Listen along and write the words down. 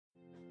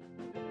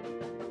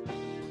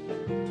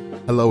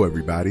Hello,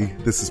 everybody.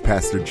 This is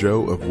Pastor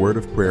Joe of Word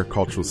of Prayer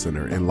Cultural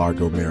Center in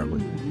Largo,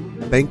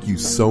 Maryland. Thank you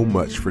so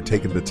much for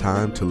taking the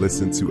time to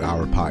listen to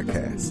our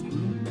podcast.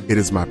 It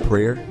is my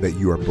prayer that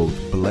you are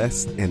both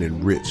blessed and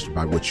enriched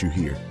by what you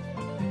hear.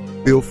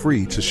 Feel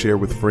free to share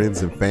with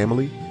friends and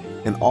family,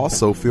 and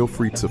also feel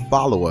free to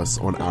follow us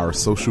on our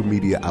social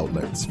media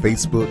outlets,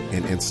 Facebook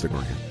and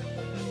Instagram.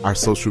 Our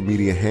social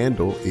media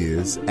handle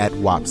is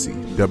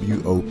 @WOPCC,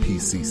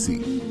 W-O-P-C-C.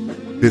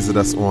 Visit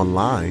us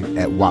online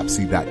at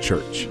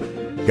wopc.church.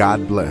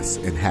 God bless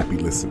and happy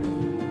listening.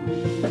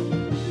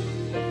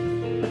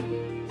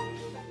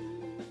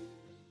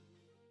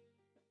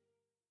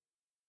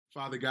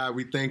 Father God,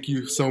 we thank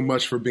you so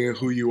much for being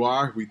who you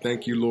are. We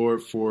thank you,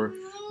 Lord, for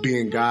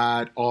being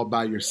God all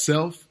by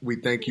yourself. We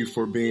thank you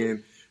for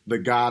being the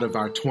God of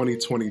our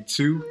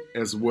 2022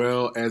 as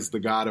well as the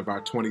God of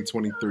our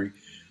 2023.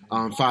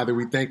 Father,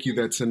 we thank you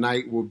that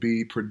tonight will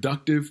be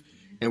productive,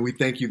 and we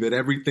thank you that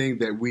everything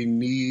that we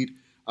need,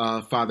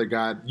 Father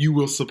God, you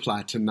will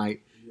supply tonight.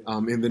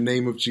 In the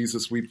name of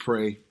Jesus, we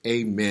pray.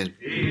 Amen.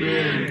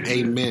 Amen.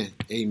 Amen.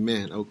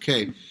 Amen.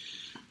 Okay.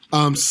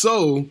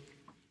 So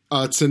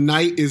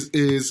tonight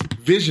is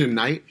Vision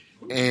Night.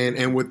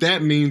 And what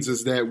that means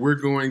is that we're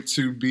going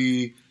to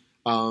be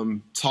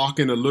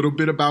talking a little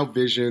bit about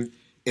vision.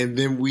 And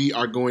then we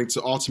are going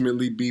to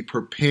ultimately be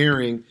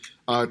preparing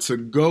to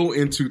go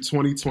into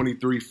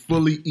 2023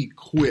 fully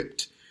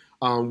equipped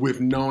with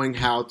knowing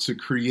how to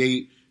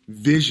create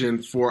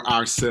vision for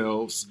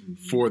ourselves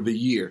for the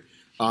year.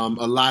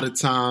 A lot of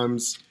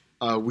times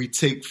we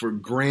take for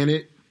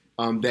granted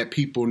that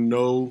people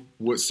know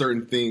what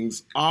certain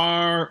things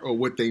are or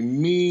what they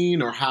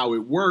mean or how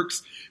it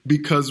works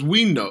because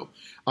we know.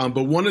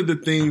 But one of the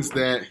things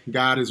that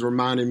God is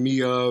reminding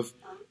me of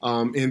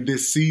in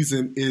this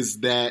season is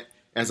that,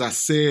 as I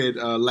said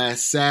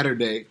last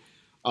Saturday,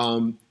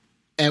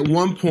 at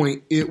one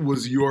point it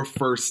was your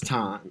first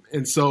time.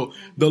 And so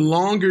the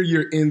longer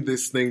you're in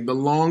this thing, the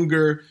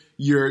longer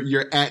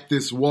you're at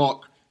this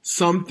walk,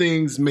 some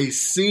things may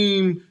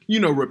seem,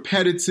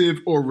 repetitive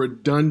or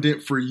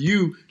redundant for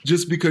you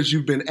just because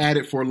you've been at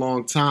it for a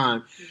long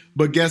time.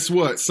 But guess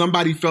what?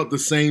 Somebody felt the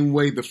same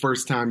way the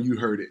first time you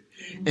heard it.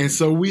 And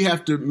so we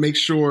have to make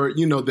sure,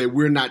 that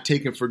we're not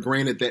taking for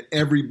granted that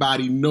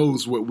everybody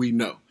knows what we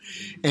know.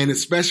 And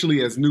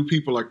especially as new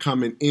people are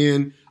coming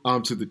in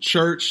to the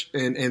church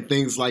and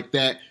things like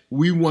that,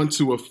 we want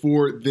to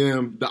afford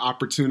them the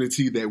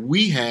opportunity that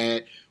we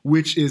had,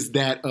 which is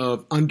that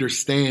of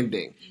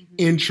understanding,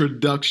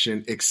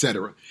 introduction,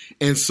 etc.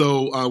 And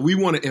so we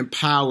want to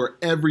empower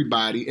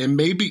everybody. And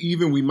maybe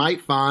even we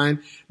might find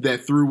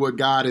that through what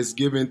God has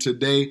given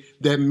today,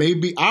 that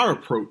maybe our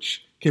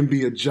approach can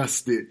be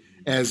adjusted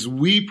as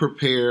we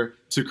prepare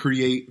to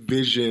create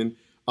vision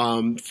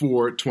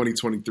for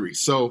 2023.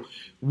 So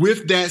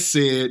with that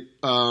said,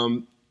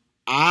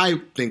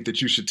 I think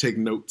that you should take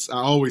notes. I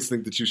always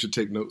think that you should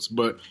take notes,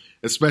 but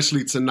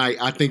especially tonight,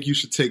 I think you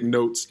should take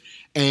notes.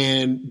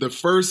 And the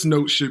first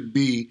note should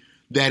be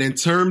that in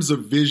terms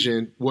of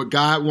vision, what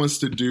God wants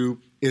to do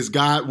is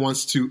God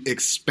wants to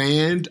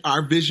expand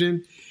our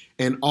vision.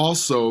 And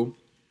also,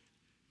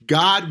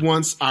 God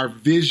wants our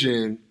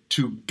vision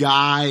to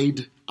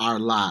guide our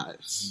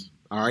lives.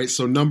 All right.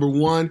 So number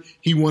one,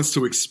 he wants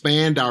to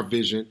expand our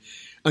vision.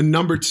 And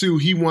number two,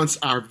 he wants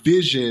our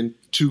vision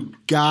to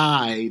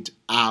guide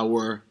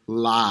our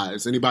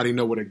lives. Anybody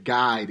know what a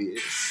guide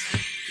is?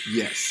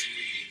 Yes.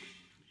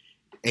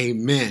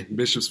 Amen.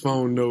 Bishop's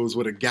phone knows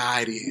what a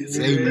guide is.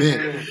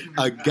 Amen.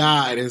 A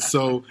guide. And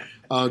so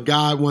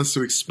God wants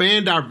to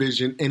expand our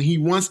vision, and he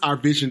wants our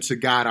vision to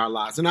guide our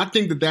lives. And I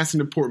think that that's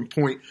an important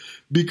point,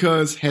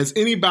 because has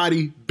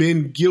anybody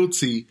been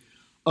guilty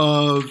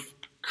of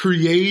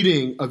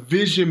creating a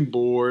vision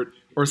board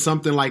or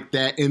something like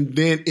that, and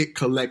then it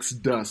collects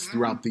dust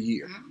throughout the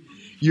year?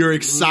 You're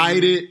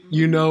excited, and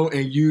you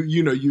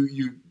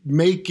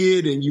make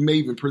it, and you may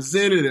even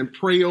present it and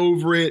pray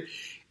over it.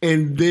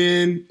 And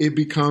then it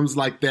becomes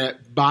like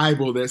that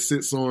Bible that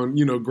sits on,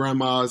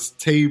 grandma's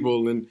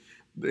table and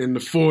in the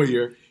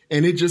foyer,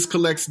 and it just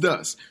collects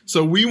dust.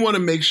 So we want to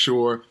make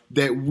sure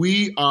that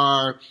we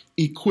are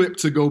equipped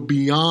to go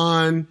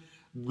beyond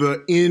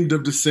the end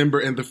of December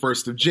and the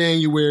 1st of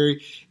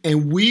January.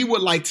 And we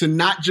would like to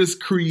not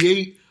just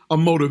create a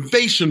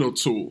motivational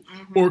tool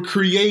or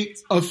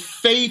create a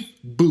faith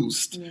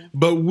boost,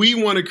 but we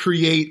want to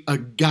create a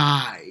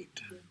guide.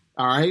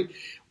 All right.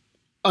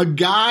 A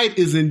guide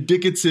is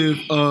indicative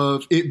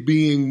of it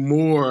being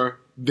more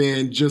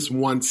than just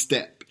one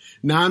step.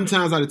 9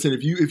 times out of 10,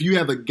 if you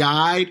have a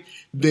guide,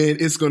 then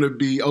it's going to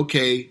be,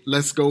 okay,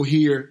 let's go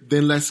here,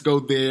 then let's go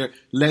there,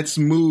 let's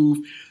move.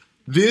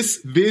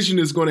 This vision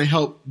is going to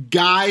help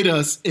guide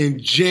us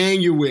in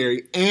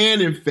January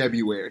and in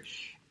February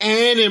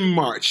and in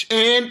March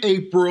and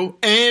April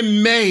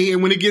and May.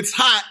 And when it gets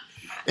hot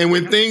and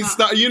when things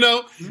start,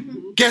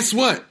 guess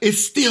what?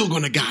 It's still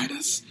going to guide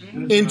us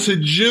into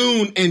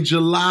June and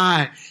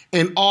July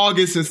and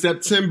August and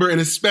September and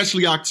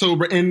especially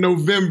October and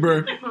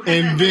November.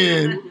 And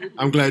then,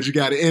 I'm glad you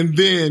got it, and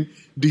then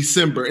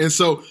December. And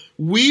so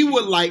we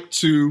would like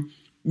to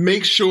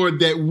make sure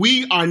that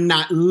we are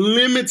not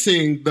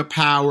limiting the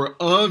power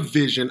of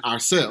vision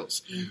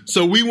ourselves.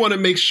 So we want to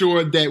make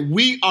sure that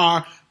we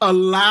are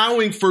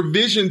allowing for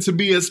vision to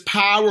be as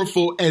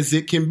powerful as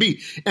it can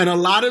be. And a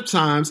lot of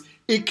times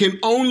it can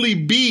only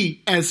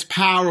be as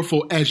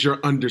powerful as your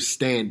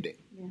understanding.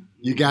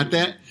 You got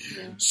that?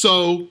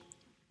 So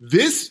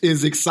this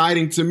is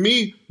exciting to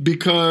me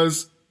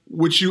because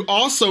what you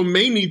also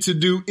may need to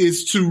do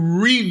is to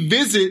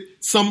revisit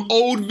some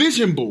old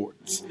vision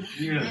boards.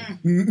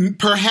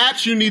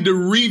 Perhaps you need to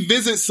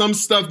revisit some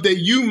stuff that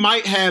you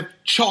might have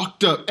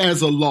chalked up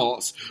as a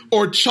loss,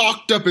 or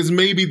chalked up as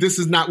maybe this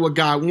is not what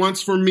God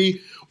wants for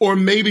me, or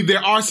maybe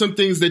there are some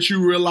things that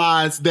you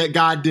realize that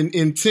God didn't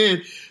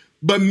intend.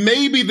 But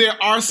maybe there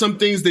are some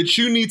things that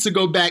you need to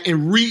go back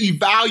and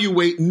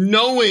reevaluate,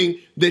 knowing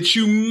that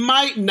you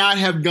might not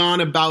have gone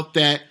about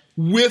that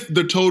with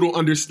the total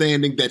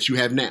understanding that you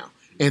have now.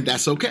 And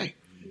that's okay.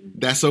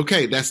 That's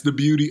okay. That's the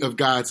beauty of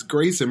God's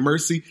grace and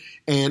mercy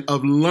and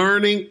of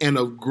learning and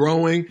of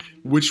growing,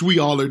 which we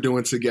all are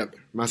doing together,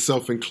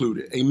 myself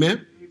included.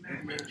 Amen.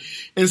 Amen.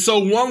 And so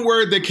one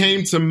word that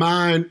came to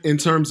mind in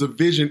terms of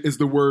vision is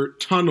the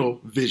word tunnel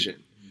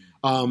vision.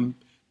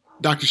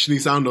 Dr.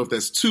 Shanice, I don't know if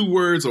that's two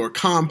words or a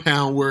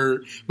compound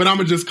word, but I'm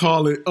going to just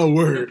call it a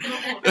word.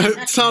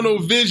 Tunnel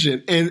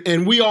vision.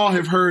 And we all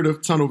have heard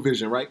of tunnel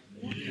vision, right?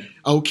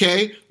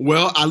 Okay,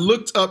 well, I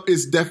looked up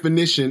its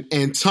definition,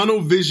 and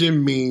tunnel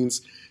vision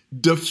means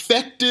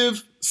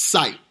defective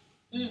sight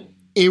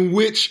in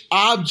which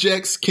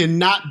objects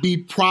cannot be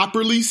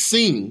properly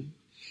seen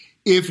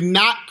if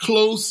not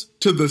close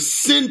to the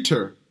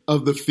center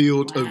of the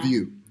field of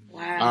view.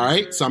 Wow. All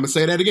right, so I'm going to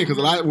say that again,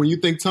 because when you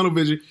think tunnel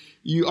vision,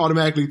 you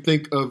automatically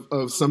think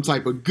of some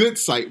type of good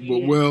sight.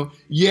 Well,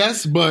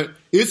 yes, but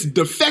it's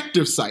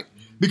defective sight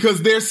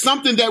because there's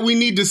something that we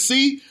need to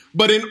see.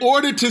 But in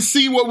order to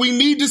see what we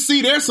need to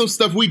see, there's some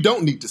stuff we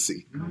don't need to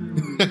see.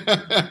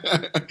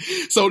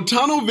 So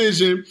tunnel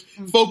vision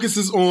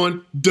focuses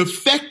on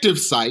defective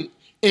sight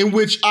in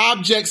which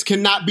objects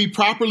cannot be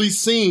properly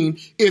seen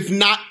if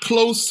not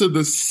close to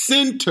the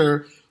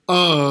center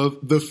of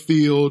the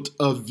field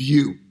of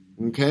view.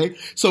 Okay,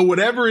 so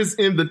whatever is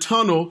in the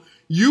tunnel,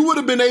 you would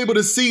have been able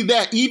to see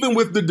that even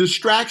with the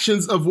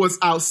distractions of what's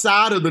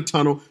outside of the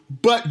tunnel,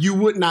 but you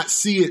would not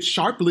see it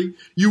sharply.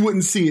 You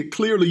wouldn't see it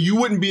clearly. You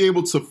wouldn't be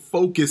able to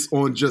focus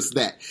on just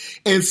that.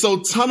 And so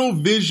tunnel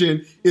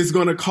vision is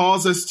going to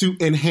cause us to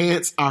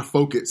enhance our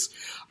focus.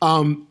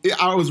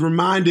 I was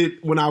reminded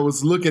when I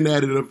was looking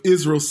at it of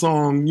Israel's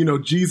song,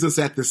 Jesus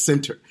at the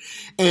center.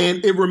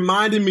 And it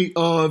reminded me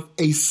of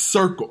a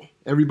circle.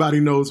 Everybody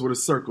knows what a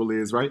circle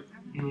is, right?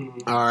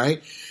 All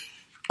right.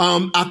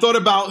 I thought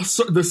about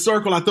the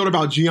circle. I thought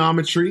about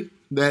geometry.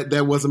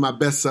 That wasn't my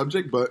best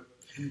subject, but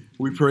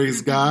we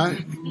praise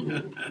God.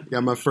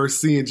 Got my first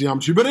C in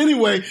geometry. But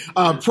anyway,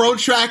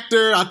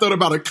 protractor. I thought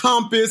about a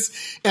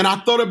compass, and I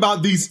thought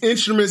about these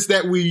instruments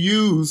that we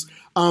use.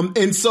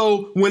 And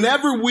so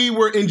whenever we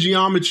were in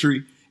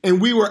geometry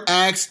and we were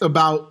asked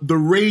about the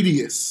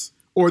radius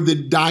or the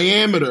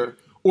diameter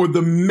or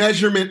the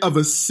measurement of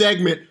a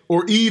segment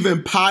or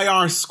even pi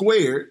r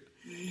squared,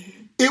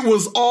 it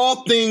was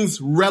all things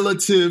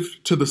relative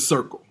to the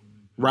circle,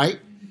 right?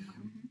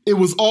 It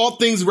was all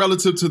things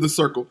relative to the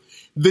circle.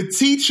 The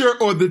teacher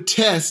or the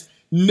test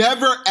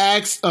never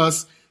asked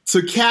us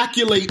to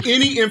calculate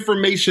any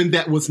information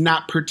that was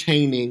not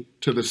pertaining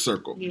to the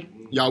circle. Yeah.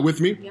 Y'all with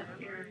me? Yeah.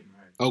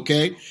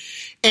 Okay.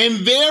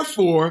 And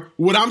therefore,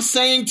 what I'm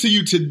saying to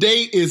you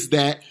today is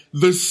that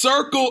the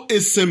circle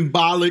is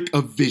symbolic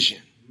of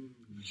vision,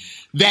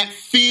 that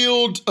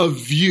field of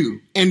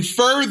view. And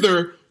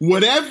further,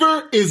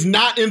 whatever is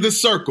not in the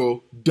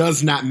circle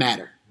does not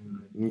matter.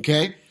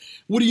 Okay?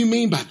 What do you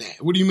mean by that?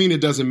 What do you mean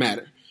it doesn't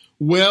matter?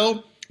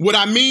 Well, what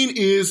I mean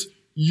is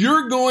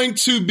you're going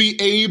to be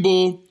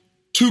able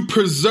to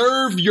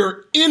preserve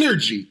your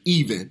energy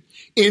even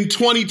in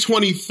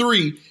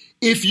 2023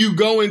 if you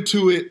go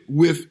into it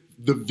with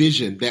the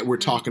vision that we're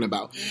talking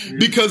about.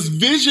 Because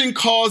vision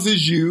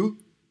causes you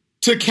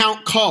to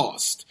count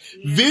cost.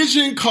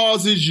 Vision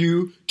causes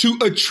you to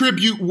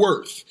attribute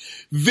worth.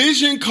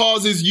 Vision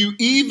causes you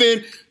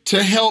even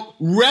to help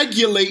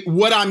regulate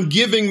what I'm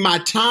giving my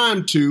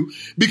time to,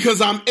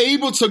 because I'm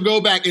able to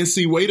go back and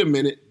see, wait a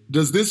minute,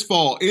 does this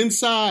fall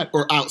inside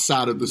or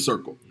outside of the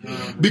circle?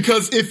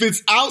 Because if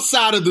it's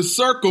outside of the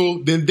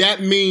circle, then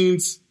that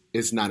means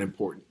it's not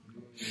important.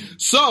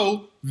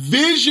 So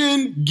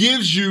vision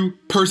gives you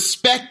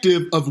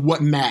perspective of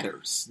what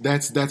matters.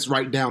 That's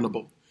right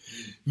downable.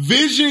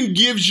 Vision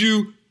gives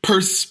you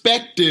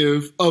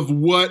perspective of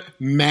what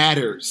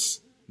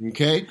matters.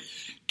 Okay.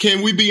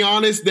 Can we be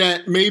honest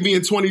that maybe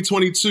in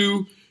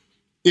 2022,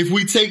 if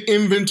we take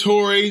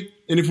inventory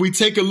and if we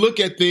take a look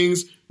at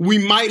things, we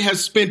might have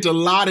spent a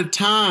lot of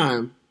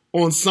time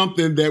on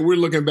something that we're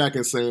looking back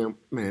and saying,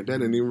 man, that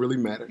didn't even really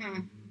matter.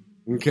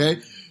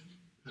 Okay.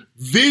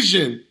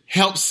 Vision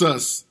helps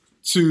us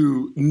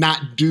to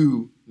not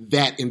do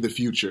that in the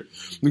future.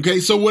 Okay.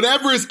 So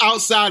whatever is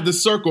outside the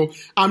circle,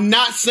 I'm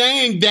not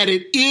saying that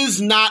it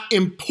is not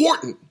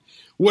important.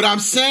 What I'm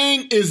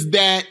saying is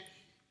that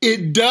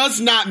it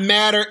does not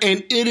matter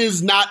and it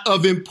is not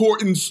of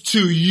importance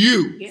to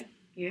you.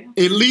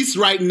 At least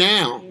right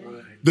now,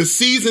 the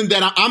season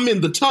that I'm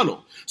in the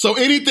tunnel. So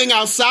anything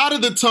outside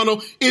of the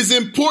tunnel is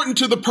important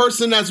to the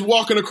person that's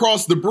walking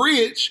across the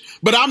bridge,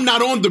 but I'm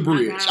not on the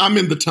bridge. I'm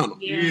in the tunnel.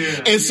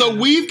 And so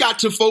we've got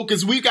to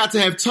focus. We've got to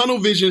have tunnel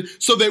vision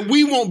so that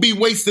we won't be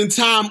wasting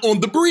time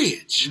on the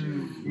bridge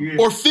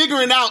or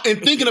figuring out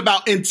and thinking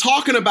about and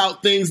talking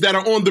about things that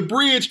are on the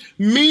bridge.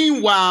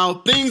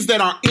 Meanwhile, things that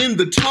are in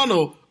the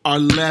tunnel are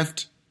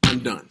left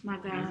undone,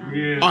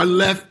 are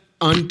left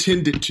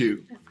untended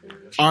to,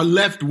 are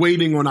left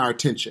waiting on our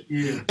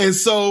attention. And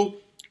so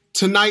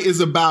tonight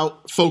is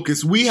about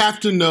focus. We have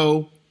to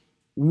know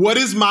what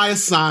is my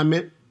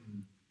assignment,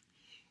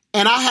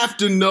 and I have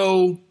to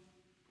know,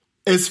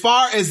 as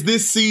far as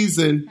this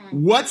season,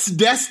 what's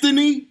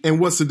destiny and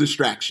what's a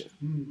distraction.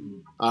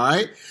 All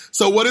right.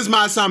 So what is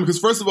my assignment? Because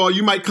first of all,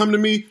 you might come to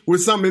me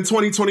with something in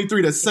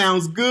 2023 that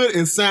sounds good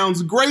and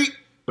sounds great,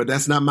 but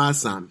that's not my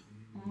assignment.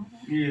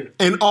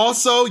 And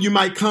also you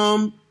might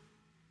come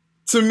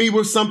to me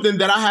with something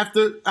that I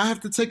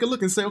have to take a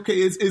look and say, okay,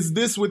 is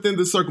this within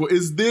the circle?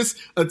 Is this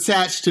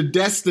attached to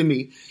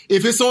destiny?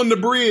 If it's on the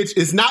bridge,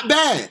 it's not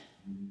bad,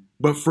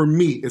 but for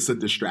me, it's a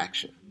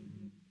distraction.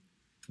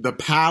 The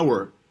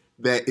power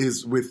that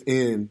is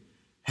within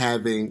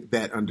having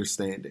that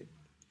understanding.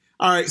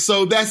 All right,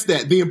 so that's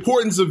that. The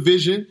importance of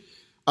vision,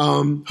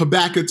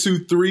 Habakkuk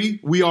 2:3.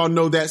 We all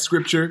know that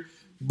scripture,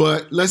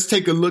 but let's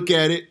take a look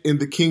at it in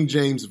the King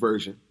James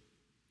Version.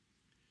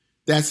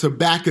 That's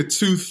Habakkuk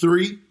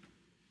 2:3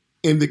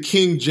 in the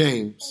King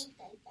James.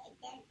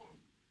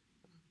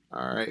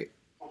 All right.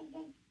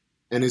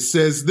 And it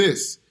says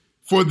this: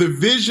 for the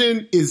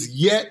vision is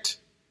yet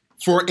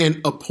for an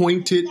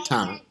appointed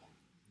time,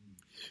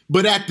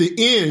 but at the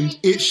end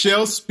it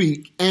shall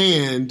speak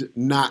and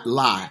not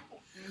lie.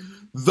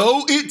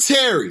 Though it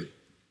tarry,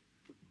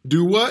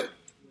 do what?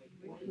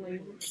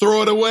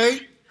 Throw it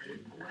away?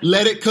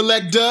 Let it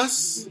collect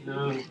dust?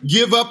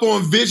 Give up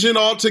on vision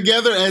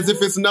altogether as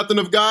if it's nothing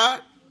of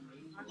God?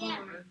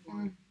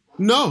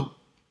 No.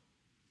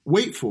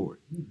 Wait for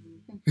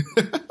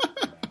it.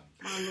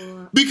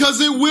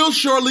 Because it will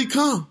surely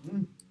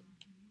come.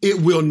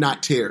 It will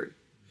not tarry.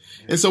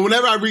 And so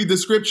whenever I read the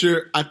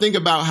scripture, I think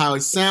about how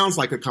it sounds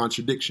like a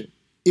contradiction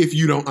if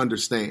you don't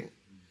understand.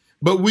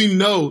 But we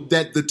know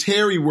that the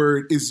tarry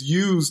word is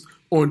used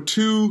on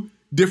two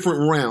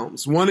different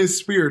realms. One is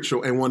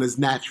spiritual and one is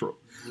natural.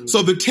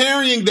 So the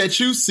tarrying that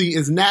you see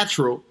is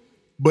natural,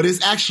 but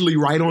it's actually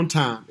right on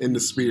time in the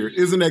spirit.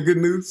 Isn't that good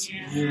news?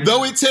 Yeah.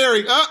 Though it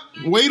tarry,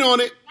 wait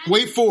on it,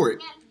 wait for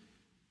it,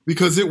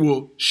 because it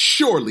will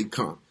surely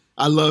come.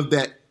 I love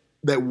that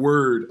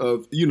word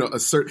of,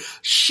 assert,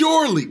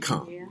 surely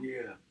come.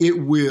 Yeah.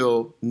 It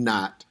will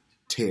not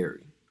tarry.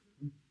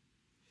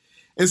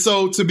 And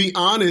so, to be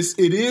honest,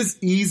 it is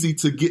easy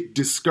to get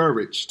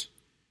discouraged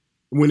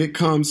when it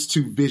comes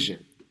to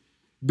vision,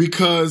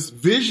 because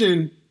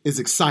vision is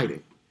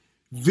exciting.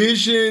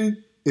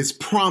 Vision is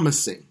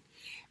promising.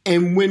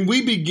 And when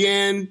we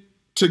begin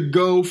to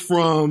go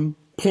from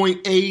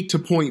point A to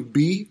point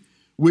B,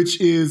 which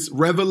is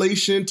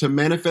revelation to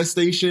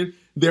manifestation,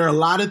 there are a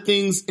lot of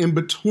things in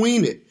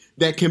between it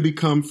that can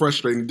become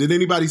frustrating. Did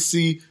anybody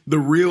see the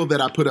reel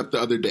that I put up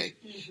the other day?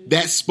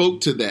 That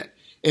spoke to that.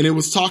 And it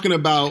was talking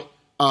about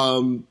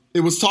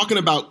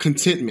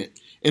contentment,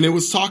 and it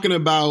was talking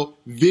about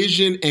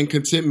vision and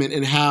contentment,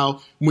 and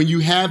how when you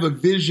have a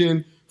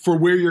vision for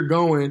where you're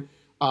going,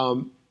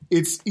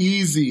 it's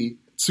easy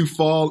to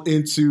fall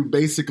into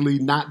basically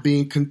not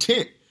being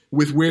content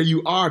with where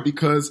you are,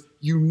 because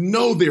you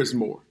know there's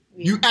more.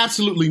 You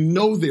absolutely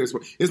know there's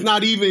more. It's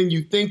not even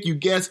you think, you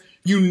guess,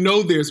 you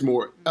know there's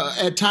more.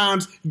 At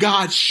times,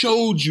 God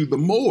showed you the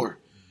more,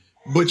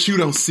 but you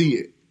don't see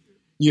it,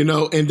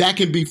 and that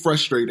can be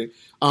frustrating.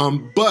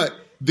 But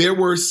there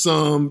were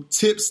some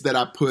tips that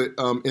I put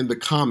in the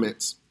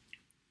comments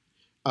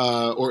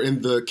or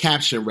in the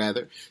caption,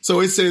 rather.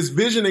 So it says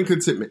vision and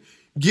contentment.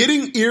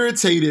 Getting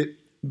irritated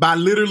by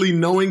literally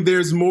knowing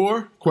there's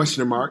more, ?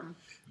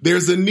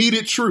 There's a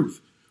needed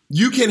truth.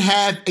 You can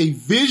have a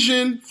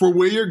vision for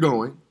where you're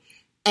going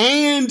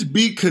and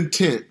be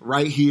content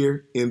right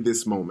here in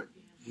this moment.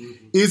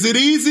 Mm-hmm. Is it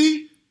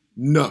easy?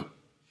 No.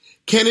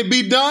 Can it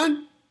be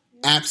done?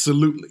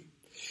 Absolutely.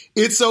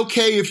 It's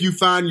okay if you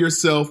find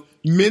yourself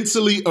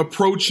mentally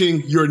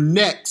approaching your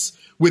next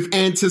with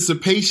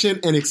anticipation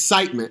and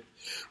excitement,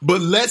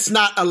 but let's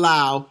not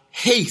allow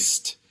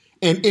haste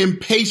and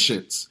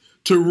impatience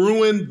to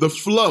ruin the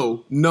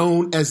flow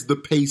known as the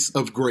pace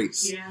of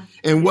grace. Yeah.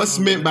 And what's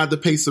meant by the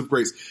pace of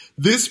grace?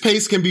 This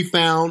pace can be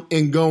found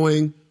in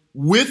going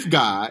with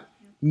God,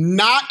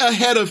 not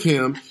ahead of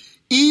him,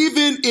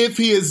 even if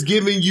he is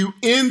giving you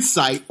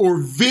insight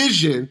or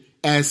vision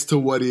as to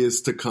what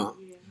is to come.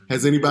 Yeah.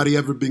 Has anybody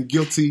ever been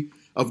guilty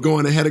of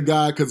going ahead of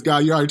God? Because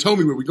God, you already told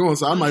me where we're going,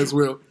 so I might as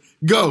well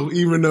go,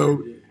 even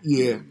though,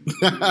 yeah.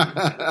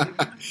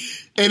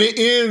 And it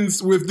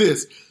ends with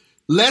this: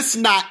 let's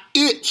not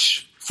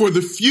itch for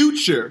the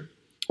future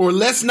or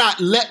let's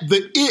not let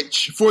the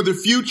itch for the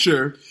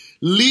future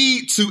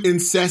lead to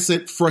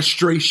incessant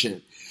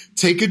frustration.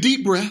 Take a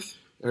deep breath.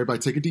 Everybody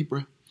take a deep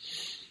breath.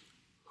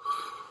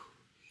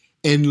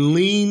 And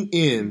lean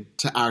in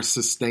to our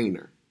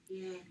sustainer.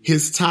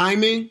 His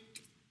timing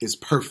is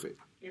perfect.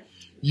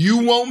 You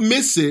won't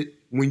miss it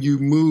when you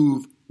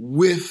move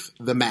with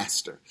the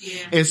master.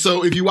 And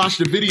so if you watch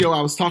the video,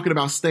 I was talking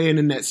about staying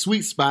in that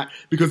sweet spot,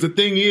 because the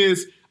thing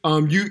is,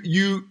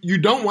 you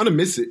don't want to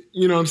miss it.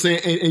 You know what I'm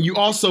saying? And you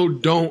also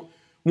don't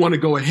want to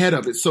go ahead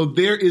of it. So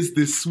there is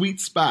this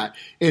sweet spot,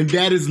 and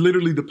that is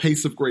literally the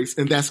pace of grace,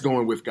 and that's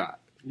going with God.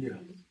 Yeah.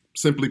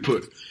 Simply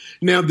put.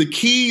 Now, the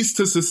keys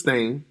to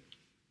sustain: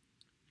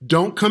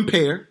 don't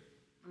compare.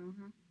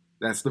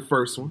 That's the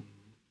first one.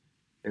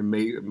 It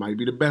might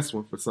be the best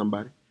one for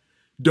somebody.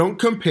 Don't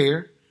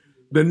compare.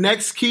 The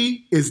next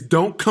key is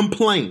don't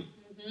complain.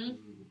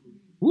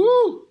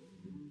 Woo!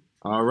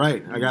 All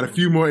right. I got a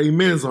few more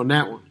amens on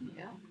that one.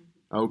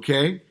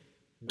 Okay.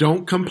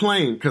 Don't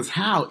complain, because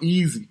how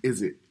easy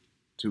is it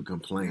to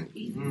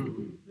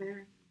complain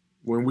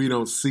when we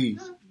don't see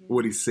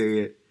what he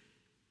said?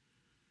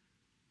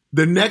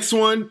 The next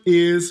one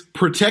is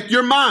protect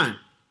your mind.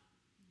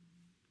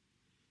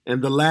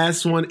 And the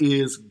last one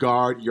is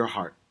guard your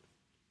heart.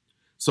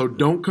 So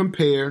don't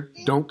compare,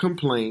 don't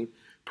complain,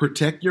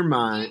 protect your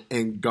mind,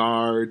 and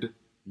guard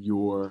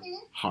your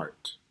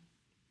heart.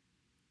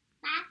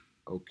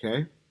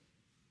 Okay?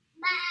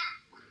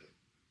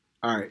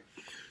 All right.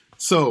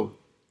 So,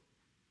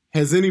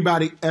 has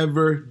anybody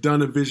ever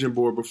done a vision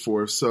board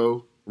before? If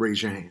so,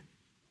 raise your hand.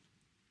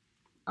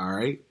 All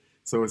right.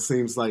 So it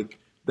seems like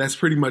that's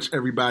pretty much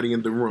everybody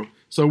in the room.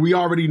 So we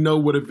already know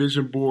what a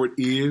vision board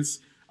is.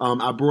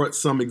 I brought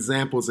some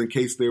examples in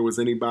case there was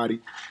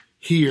anybody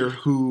here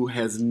who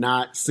has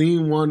not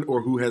seen one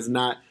or who has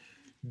not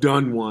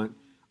done one.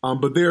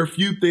 But there are a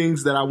few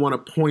things that I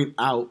want to point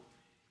out.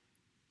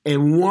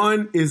 And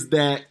one is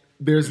that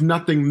there's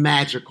nothing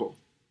magical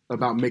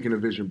about making a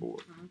vision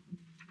board.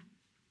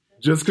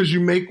 Just because you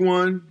make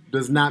one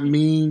does not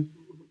mean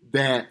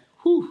that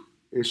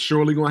it's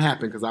surely going to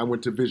happen, because I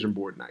went to vision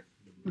board night.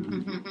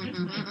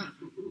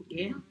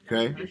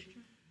 Okay.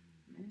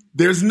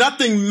 There's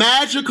nothing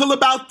magical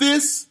about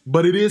this,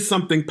 but it is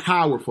something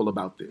powerful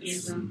about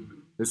this.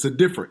 It's a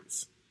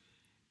difference.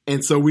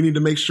 And so we need to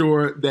make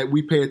sure that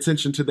we pay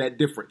attention to that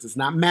difference. It's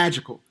not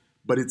magical,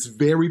 but it's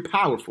very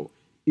powerful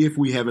if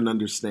we have an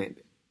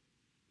understanding.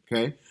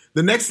 Okay.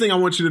 The next thing I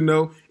want you to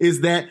know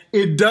is that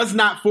it does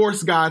not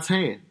force God's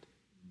hand.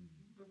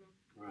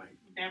 Right.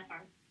 That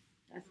part.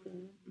 That's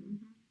good.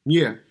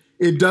 Yeah.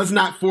 It does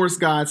not force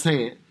God's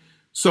hand.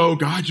 So,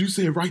 God, you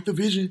said write the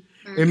vision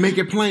and make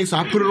it plain. So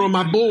I put it on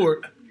my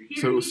board.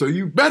 So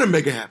you better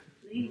make it happen.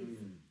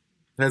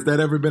 Has that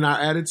ever been our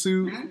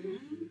attitude?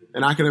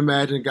 And I can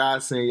imagine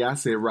God saying, yeah, I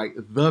said write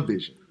the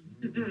vision.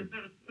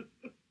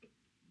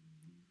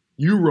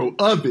 You wrote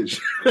a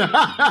vision.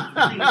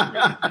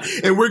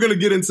 And we're going to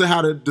get into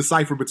how to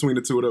decipher between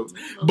the two of those.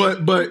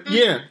 But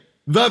yeah,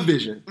 the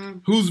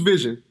vision. Whose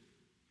vision?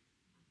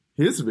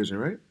 His vision,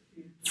 right?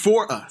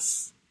 For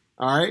us.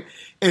 All right.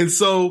 And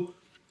so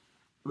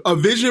a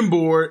vision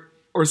board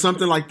or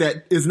something like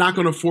that is not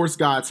going to force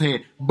God's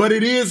hand, but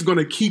it is going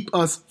to keep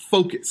us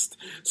focused.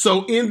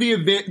 So in the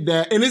event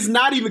that, and it's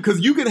not even because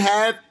you can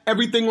have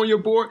everything on your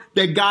board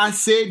that God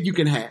said you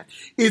can have,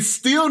 it's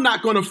still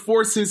not going to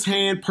force his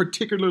hand,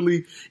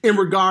 particularly in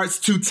regards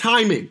to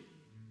timing.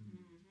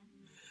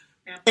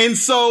 And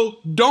so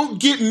don't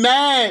get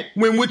mad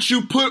when what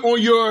you put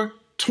on your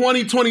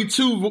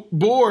 2022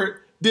 board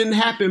didn't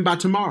happen by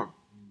tomorrow.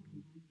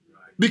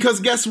 Because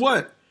guess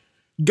what?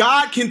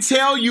 God can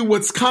tell you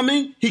what's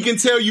coming. He can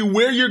tell you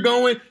where you're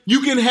going.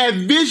 You can have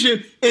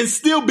vision and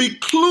still be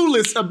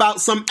clueless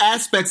about some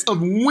aspects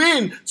of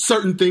when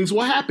certain things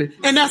will happen.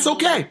 And that's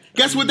okay.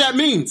 Guess what that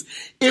means?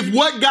 If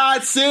what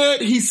God said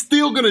he's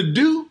still going to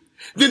do,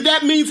 then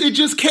that means it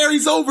just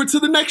carries over to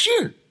the next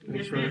year.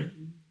 That's right.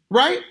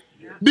 Right?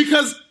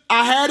 Because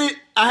I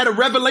had a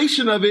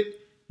revelation of it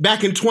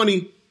back in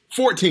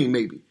 2014,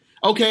 maybe.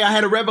 Okay, I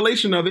had a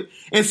revelation of it.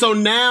 And so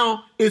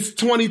now it's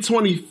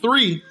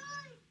 2023.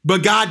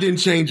 But God didn't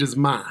change his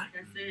mind.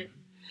 That's it.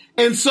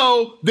 And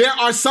so there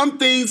are some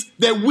things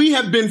that we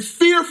have been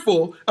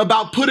fearful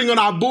about putting on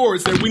our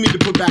boards that we need to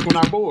put back on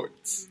our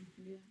boards.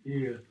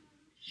 Yeah.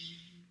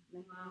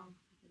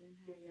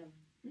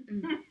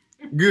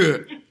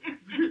 Good.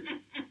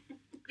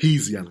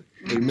 He's yelling.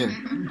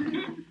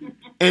 Amen.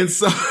 And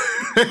so,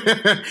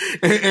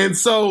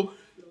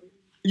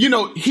 you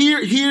know,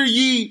 hear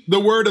ye the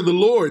word of the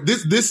Lord.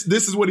 This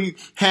is what he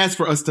has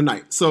for us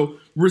tonight. So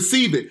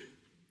receive it.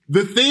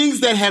 The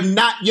things that have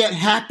not yet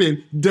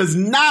happened does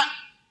not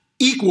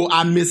equal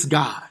I miss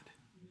God.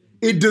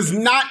 It does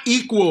not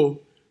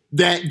equal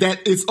that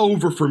it's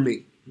over for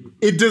me.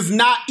 It does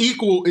not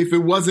equal if it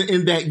wasn't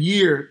in that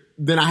year,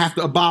 then I have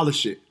to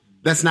abolish it.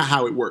 That's not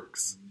how it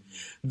works.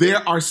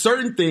 There are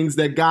certain things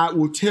that God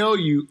will tell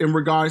you in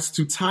regards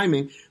to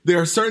timing. There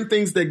are certain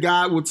things that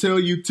God will tell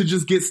you to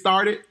just get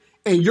started.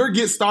 And your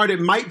get started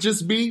might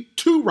just be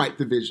to write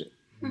the vision.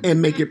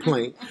 and make it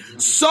plain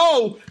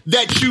so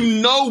that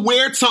you know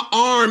where to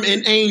arm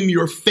and aim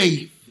your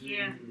faith.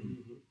 Yeah.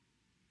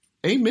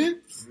 Amen.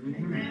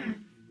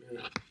 Amen.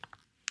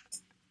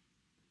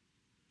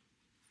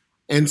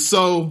 And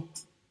so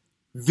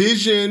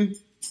vision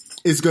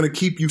is going to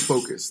keep you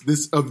focused.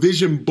 A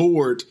vision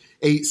board,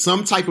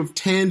 some type of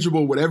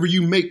tangible, whatever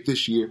you make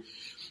this year,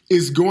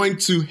 is going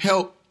to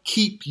help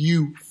keep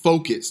you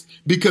focused.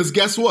 Because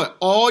guess what?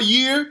 All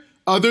year,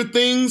 other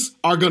things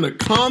are going to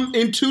come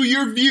into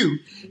your view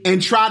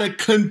and try to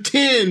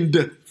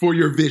contend for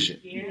your vision.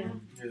 Yeah.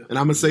 And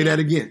I'm going to say that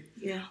again.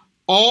 Yeah.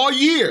 All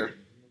year,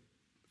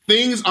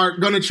 things are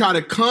going to try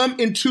to come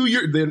into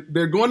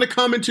they're going to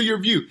come into your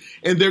view,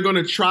 and they're going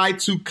to try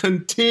to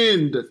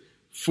contend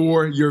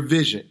for your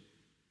vision.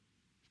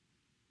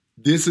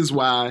 This is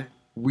why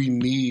we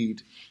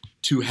need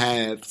to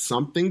have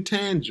something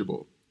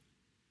tangible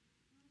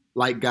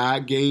like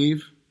God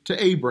gave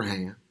to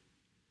Abraham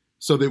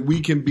so that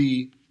we can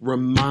be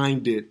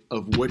reminded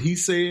of what he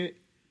said,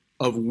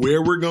 of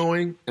where we're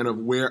going, and of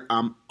where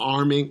I'm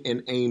arming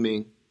and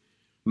aiming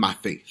my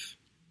faith.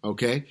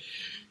 Okay?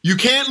 You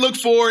can't look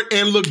forward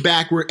and look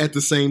backward at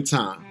the same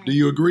time. Do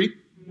you agree?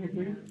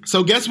 Mm-hmm.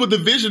 So guess what the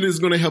vision is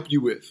going to help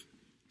you with?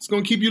 It's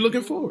going to keep you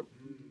looking forward.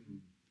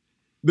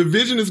 The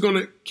vision is going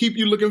to keep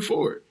you looking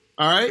forward.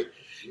 All right?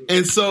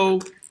 And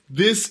so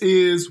this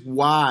is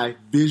why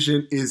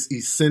vision is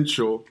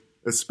essential,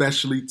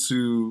 especially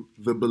to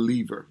the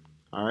believer.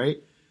 All right?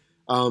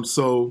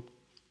 So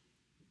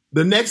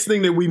the next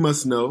thing that we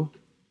must know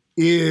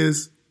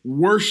is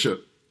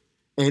worship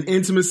and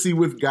intimacy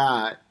with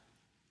God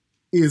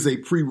is a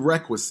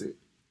prerequisite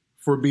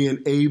for being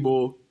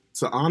able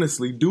to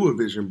honestly do a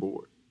vision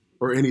board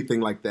or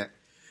anything like that.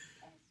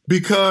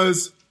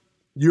 Because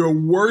your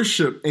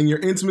worship and your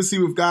intimacy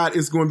with God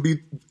is going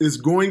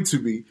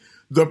to be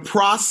the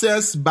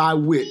process by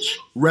which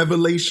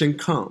revelation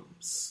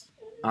comes.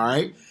 All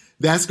right?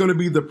 That's going to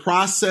be the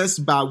process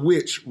by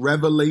which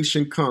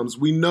revelation comes.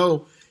 We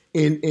know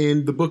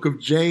in the book of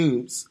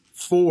James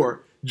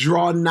 4,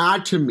 draw nigh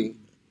to me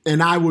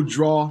and I will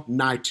draw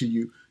nigh to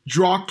you.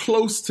 Draw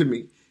close to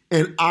me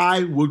and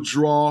I will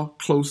draw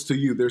close to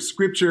you. There's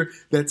scripture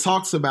that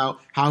talks about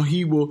how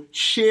he will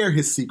share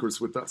his secrets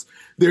with us.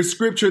 There's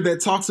scripture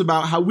that talks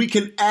about how we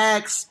can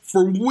ask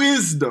for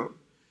wisdom.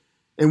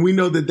 And we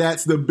know that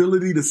that's the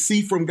ability to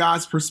see from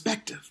God's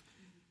perspective.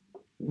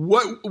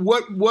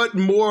 What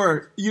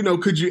more,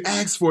 could you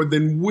ask for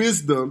than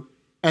wisdom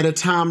at a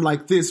time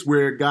like this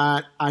where,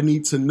 God, I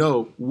need to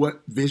know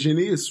what vision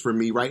is for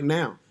me right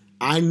now.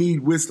 I need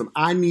wisdom.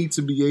 I need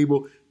to be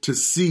able to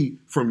see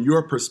from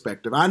your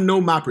perspective. I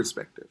know my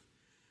perspective,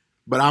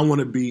 but I want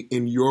to be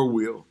in your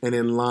will and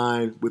in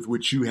line with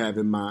what you have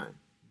in mind.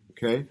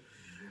 Okay.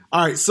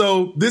 All right.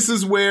 So this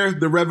is where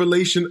the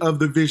revelation of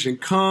the vision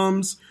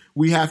comes.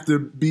 We have to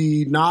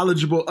be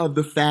knowledgeable of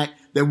the fact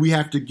that we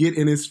have to get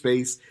in his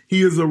face.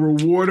 He is a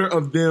rewarder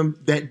of them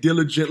that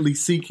diligently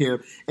seek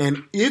him.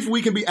 And if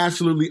we can be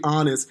absolutely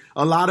honest,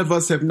 a lot of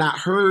us have not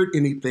heard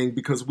anything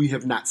because we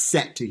have not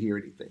sat to hear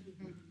anything.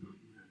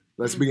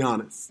 Let's be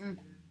honest.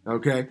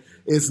 Okay.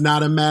 It's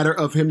not a matter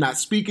of him not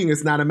speaking.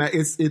 It's not a matter.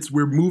 It's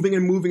we're moving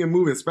and moving and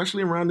moving,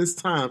 especially around this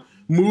time,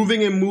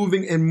 moving and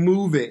moving and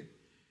moving.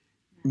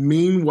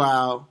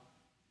 Meanwhile,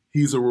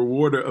 he's a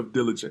rewarder of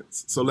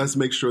diligence. So let's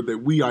make sure that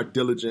we are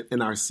diligent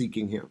in our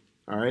seeking him.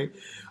 All right.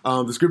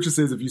 The scripture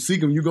says, if you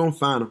seek him, you're going to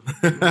find him.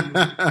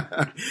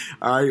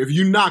 All right. If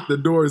you knock, the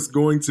door is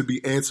going to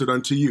be answered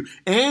unto you.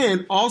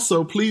 And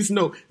also, please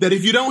note that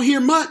if you don't hear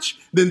much,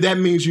 then that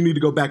means you need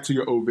to go back to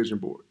your old vision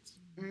boards.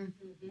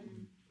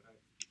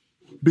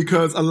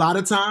 Because a lot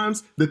of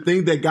times the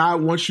thing that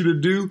God wants you to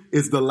do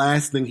is the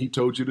last thing he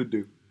told you to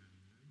do.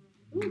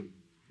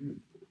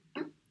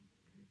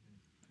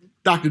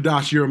 Dr.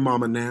 Dosh, you're a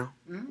mama now.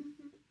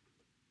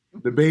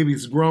 The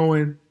baby's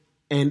growing,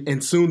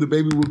 and soon the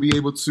baby will be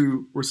able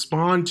to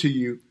respond to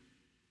you.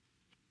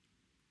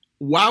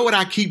 Why would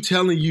I keep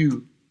telling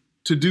you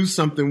to do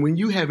something when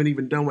you haven't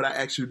even done what I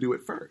asked you to do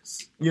at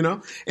first?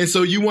 And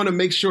so you want to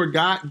make sure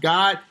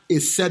God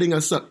is setting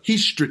us up.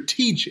 He's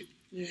strategic.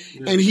 Yeah.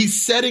 And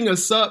he's setting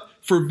us up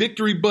for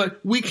victory, but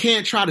we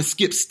can't try to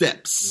skip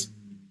steps.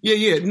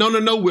 Yeah.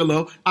 No,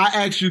 Willow.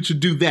 I asked you to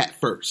do that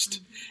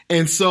first.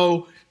 And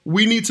so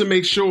we need to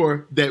make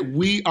sure that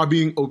we are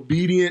being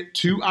obedient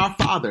to our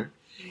Father,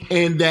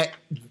 and that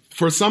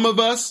for some of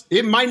us,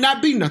 it might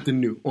not be nothing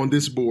new on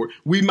this board.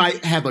 We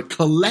might have a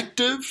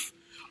collective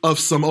of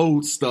some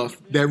old stuff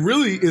that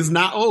really is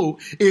not old.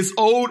 It's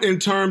old in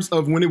terms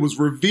of when it was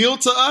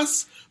revealed to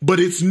us, but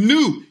it's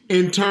new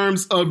in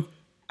terms of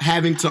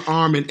having to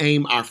arm and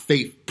aim our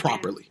faith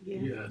properly.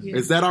 Yeah.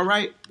 Is that all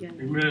right? Yeah.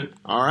 Amen.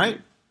 All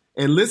right.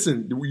 And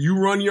listen, you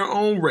run your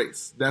own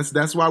race. That's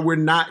why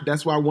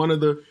that's why one of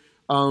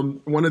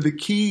the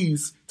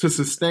keys to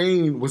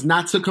sustain was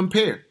not to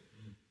compare.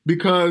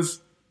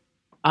 Because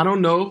I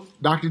don't know,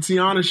 Dr.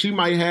 Tiana, she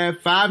might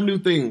have 5 new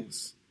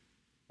things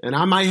and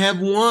I might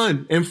have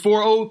 1 and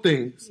 4 old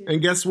things. Yeah.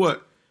 And guess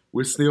what?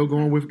 We're still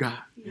going with God.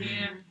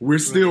 We're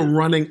still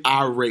running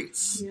our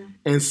race.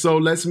 And so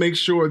let's make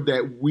sure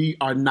that we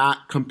are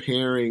not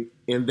comparing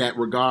in that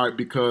regard,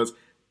 because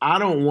I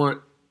don't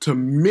want to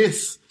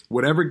miss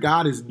whatever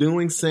God is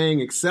doing,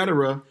 saying,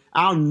 etc.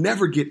 I'll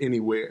never get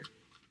anywhere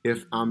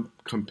if I'm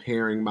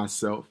comparing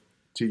myself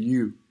to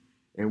you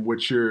and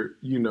what you're,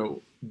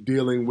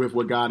 dealing with,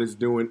 what God is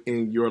doing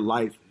in your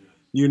life.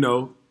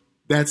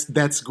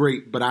 That's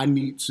great, but I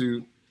need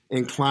to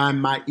incline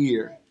my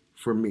ear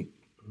for me.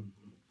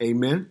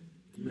 Amen.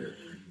 Amen.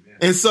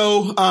 And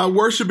so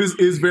worship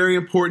is very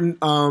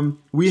important.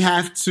 We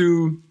have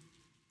to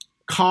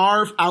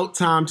carve out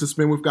time to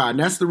spend with God. And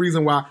that's the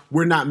reason why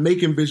we're not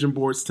making vision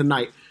boards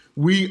tonight.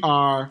 We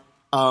are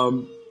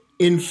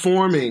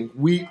informing.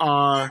 We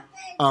are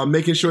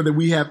making sure that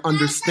we have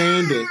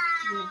understanding.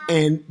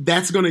 And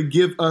that's going to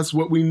give us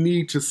what we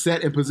need to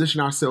set and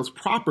position ourselves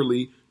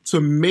properly to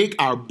make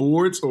our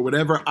boards or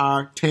whatever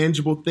our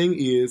tangible thing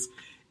is.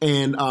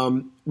 And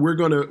we're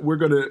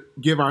gonna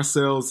give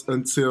ourselves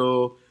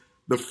until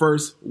the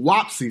first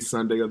WAPSI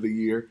Sunday of the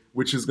year,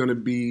 which is going to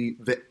be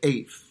the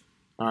 8th.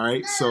 All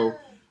right. So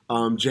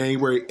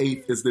January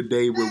 8th is the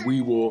day where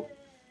we will,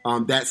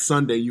 that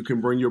Sunday, you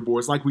can bring your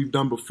boards like we've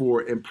done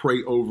before and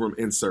pray over them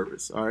in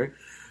service. All right.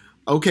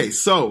 Okay.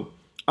 So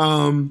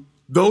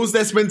those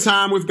that spend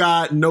time with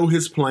God know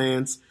his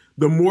plans.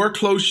 The more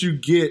close you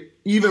get,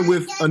 even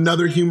with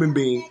another human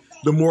being,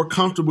 the more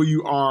comfortable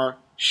you are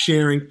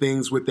sharing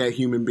things with that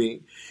human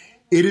being.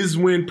 It is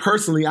when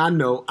personally I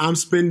know I'm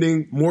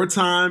spending more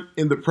time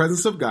in the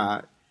presence of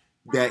God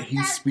that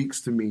he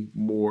speaks to me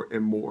more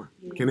and more.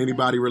 Can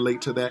anybody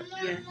relate to that?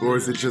 Yeah. Or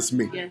is it just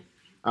me? Yeah.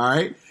 All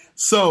right.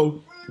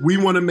 So we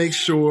want to make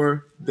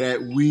sure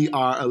that we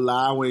are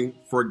allowing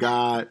for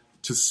God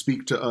to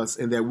speak to us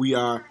and that we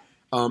are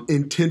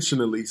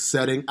intentionally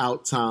setting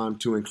out time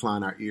to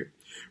incline our ear.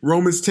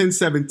 Romans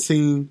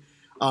 10:17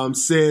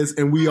 says,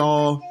 and we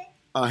all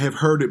have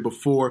heard it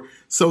before,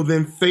 so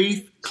then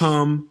faith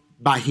come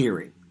by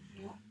hearing.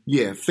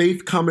 Yeah,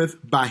 faith cometh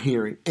by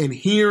hearing, and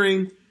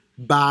hearing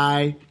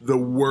by the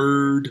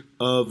word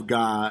of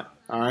God.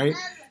 All right.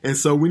 And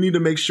so we need to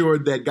make sure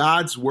that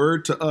God's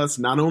word to us,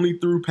 not only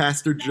through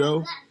Pastor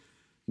Joe,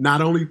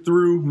 not only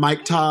through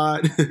Mike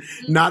Todd,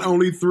 not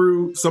only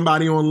through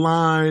somebody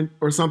online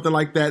or something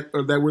like that,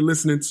 or that we're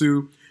listening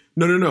to.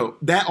 No.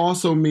 That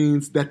also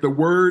means that the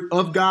word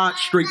of God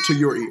straight to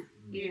your ear.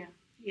 Yeah.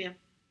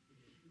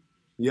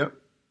 Yep.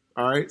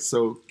 All right.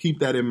 So keep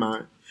that in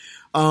mind.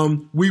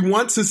 We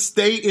want to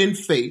stay in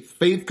faith.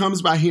 Faith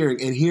comes by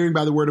hearing, and hearing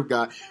by the word of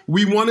God.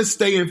 We want to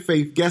stay in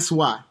faith. Guess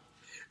why?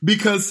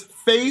 Because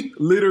faith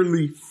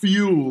literally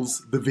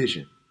fuels the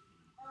vision.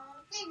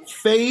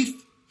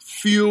 Faith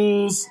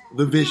fuels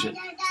the vision.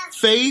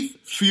 Faith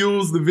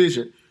fuels the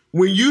vision.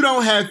 When you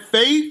don't have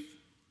faith,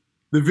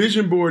 the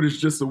vision board is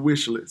just a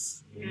wish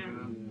list.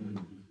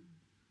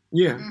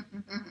 Yeah.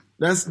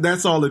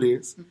 That's all it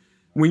is.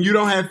 When you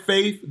don't have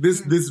faith,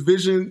 this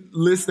vision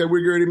list that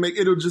we're going to make,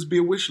 it'll just be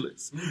a wish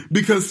list,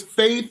 because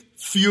faith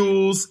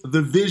fuels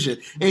the vision.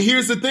 And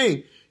here's the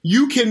thing.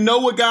 You can know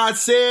what God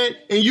said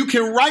and you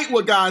can write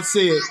what God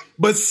said,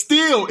 but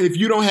still, if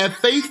you don't have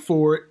faith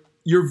for it,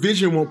 your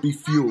vision won't be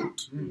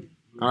fueled.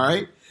 All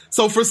right.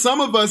 So for some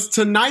of us,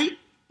 tonight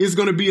is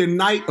going to be a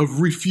night of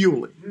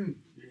refueling.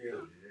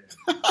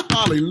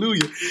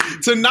 Hallelujah.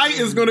 Tonight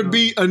is going to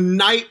be a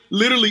night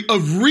literally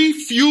of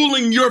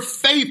refueling your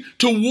faith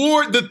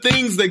toward the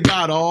things that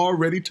God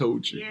already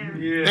told you.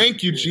 Yeah.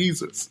 Thank you,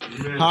 Jesus.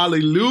 Amen.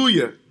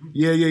 Hallelujah.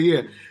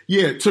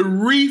 Yeah. To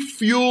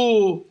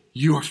refuel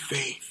your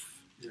faith.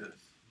 Yes.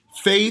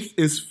 Faith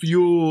is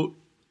fueled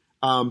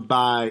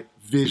by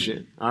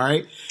vision. All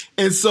right.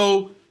 And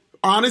so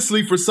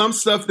honestly, for some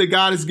stuff that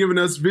God has given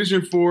us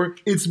vision for,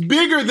 it's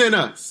bigger than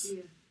us.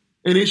 Yeah.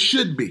 And it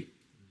should be.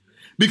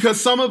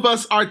 Because some of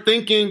us are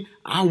thinking,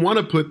 I want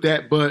to put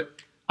that, but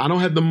I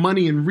don't have the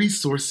money and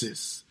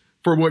resources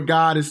for what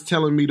God is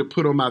telling me to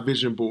put on my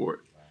vision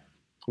board.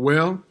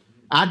 Well,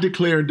 I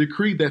declare and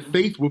decree that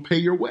faith will pay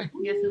your way.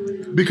 Yes,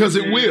 it will. Because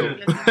it will.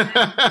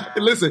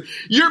 Listen,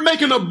 you're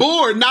making a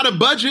board, not a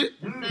budget.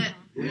 That's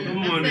it.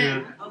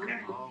 Okay.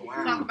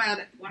 Talk about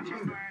it. Watch your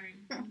word.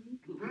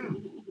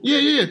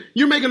 Yeah.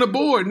 You're making a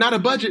board, not a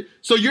budget.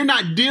 So you're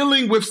not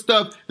dealing with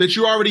stuff that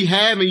you already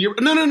have. And you're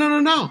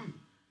no.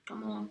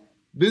 Come on.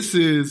 This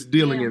is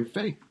dealing in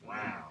faith.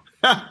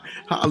 Wow.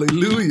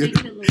 Hallelujah.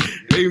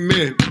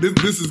 Amen.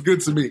 This is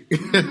good to me.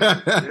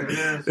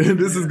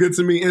 This is good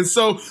to me. And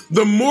so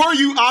the more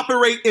you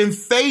operate in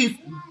faith,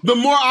 the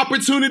more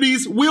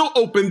opportunities will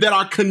open that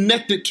are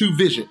connected to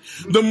vision.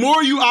 The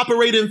more you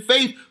operate in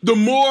faith, the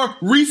more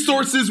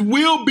resources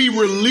will be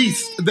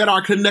released that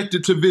are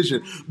connected to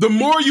vision. The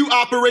more you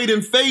operate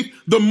in faith,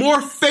 the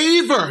more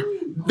favor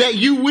that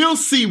you will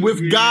see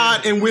with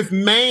God and with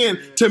man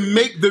to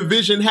make the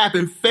vision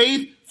happen.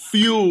 Faith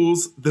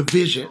fuels the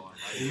vision.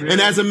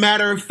 And as a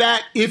matter of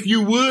fact, if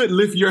you would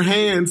lift your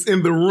hands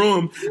in the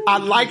room,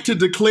 I'd like to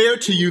declare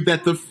to you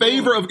that the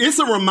favor of, it's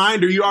a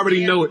reminder, you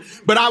already know it,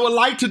 but I would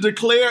like to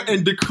declare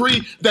and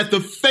decree that the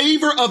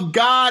favor of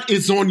God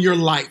is on your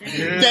life.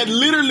 That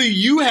literally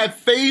you have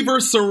favor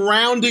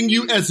surrounding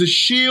you as a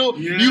shield.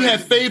 You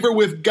have favor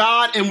with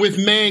God and with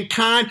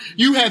mankind.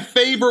 You have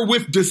favor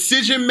with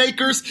decision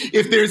makers.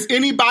 If there's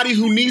anybody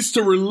who needs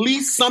to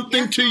release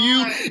something to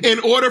you in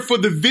order for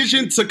the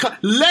vision to come,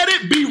 let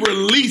it be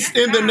released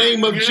in the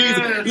name of Jesus.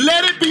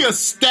 Let it be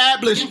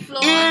established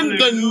in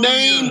the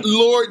name,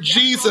 Lord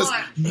Jesus.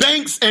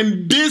 Banks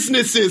and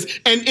businesses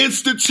and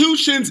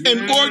institutions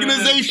and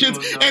organizations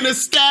and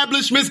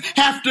establishments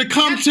have to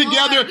come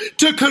together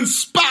to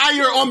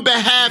conspire on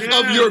behalf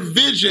of your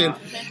vision.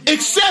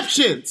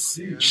 Exceptions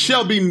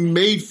shall be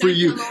made for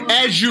you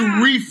as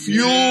you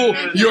refuel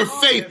your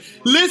faith.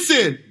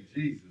 Listen,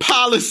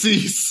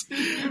 policies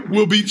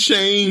will be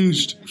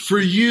changed for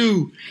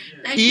you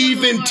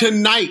even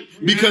tonight,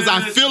 because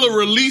I feel a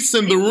release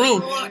in the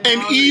room.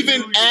 And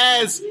even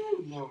as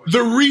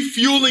the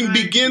refueling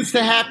begins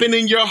to happen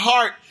in your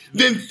heart,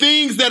 then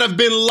things that have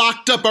been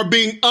locked up are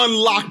being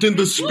unlocked in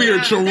the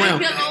spiritual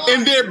realm.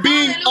 And they're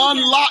being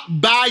unlocked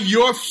by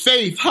your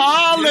faith.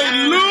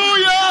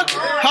 Hallelujah!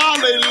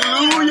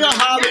 Hallelujah!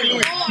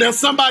 Hallelujah! Now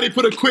somebody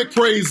put a quick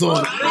praise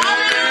on it.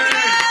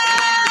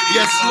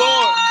 Yes,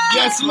 Lord!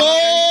 Yes,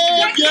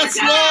 Lord! Yes,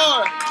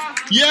 Lord!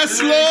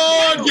 Yes,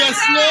 Lord!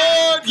 Yes,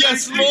 Lord!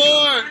 Yes,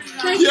 Lord!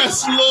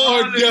 Yes,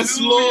 Lord! Yes,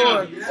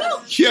 Lord!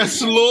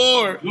 Yes,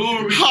 Lord!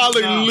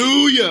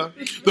 Hallelujah!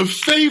 The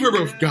favor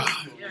of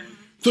God.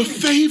 The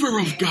favor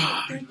of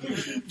God.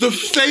 The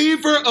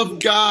favor of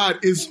God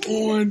is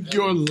on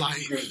your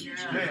life.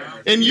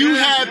 And you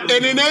have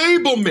an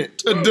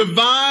enablement, a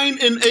divine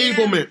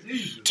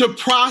enablement to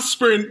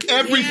prosper in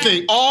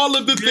everything, all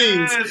of the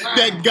things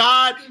that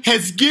God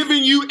has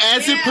given you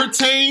as it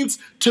pertains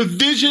to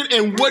vision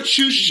and what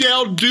you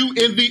shall do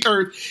in the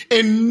earth.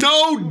 And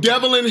no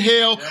devil in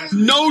hell,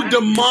 no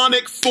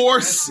demonic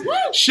force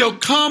shall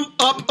come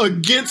up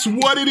against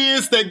what it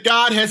is that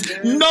God has.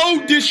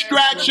 No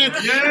distraction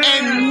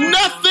and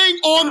nothing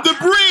on the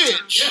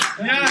bridge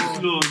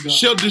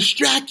shall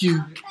distract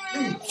you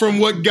from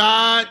what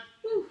God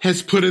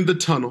has put in the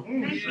tunnel.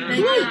 Thank you,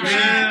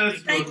 God.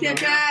 Thank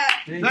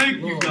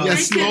you, God.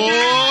 Yes,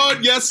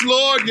 Lord. Yes,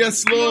 Lord.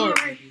 Yes, Lord.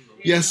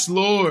 Yes,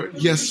 Lord.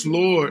 Yes,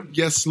 Lord.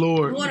 Yes,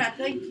 Lord. Lord, I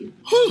thank you.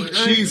 Whew,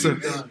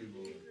 Jesus.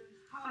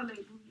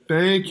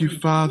 Thank you,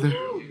 Father.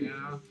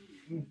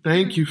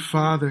 Thank you,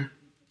 Father.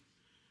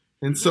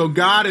 And so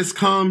God has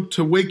come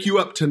to wake you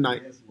up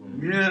tonight.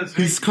 Yes.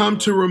 He's come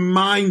to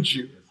remind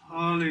you.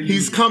 Hallelujah.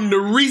 He's come to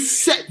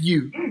reset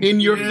you in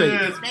your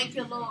faith Thank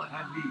you, Lord.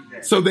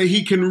 so that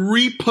he can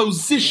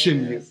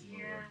reposition you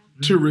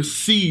to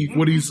receive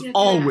what he's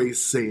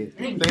always said.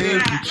 Thank you,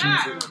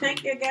 Jesus.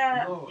 Thank you,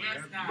 God. Ooh,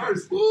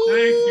 Thank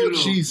you, Lord.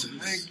 Jesus.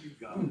 Thank you,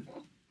 God.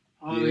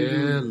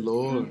 Yeah,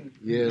 Lord.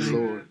 Yeah,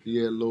 Lord.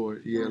 Yeah,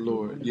 Lord. Yeah,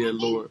 Lord. Yeah,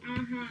 Lord.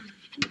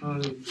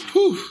 Hallelujah.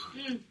 Whew.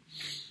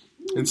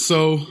 And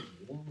so,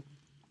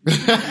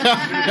 it's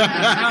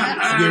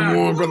getting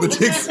warm, Brother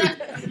Dixon.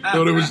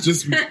 Thought it was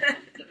just me.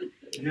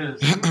 Yes.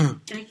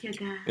 Thank you,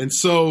 God. And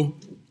so,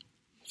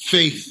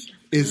 faith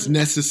is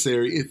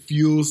necessary. It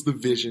fuels the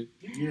vision.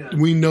 Yeah.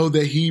 We know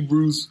that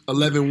Hebrews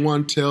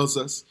 11:1 tells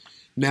us,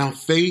 now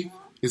faith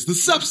is the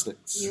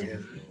substance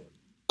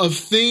of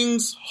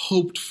things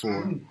hoped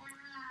for.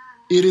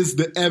 It is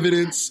the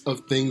evidence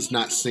of things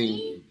not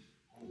seen.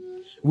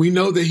 We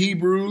know that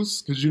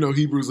Hebrews, because you know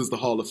Hebrews is the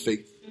hall of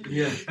faith.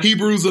 Yeah.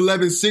 Hebrews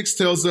 11:6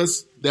 tells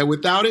us that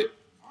without it,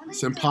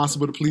 it's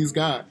impossible to please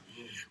God.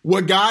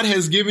 What God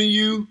has given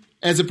you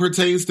as it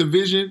pertains to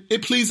vision,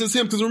 it pleases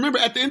him. Because remember,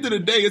 at the end of the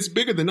day, it's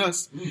bigger than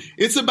us.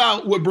 It's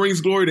about what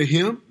brings glory to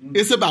him.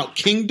 It's about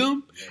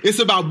kingdom. It's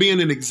about being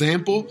an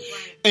example.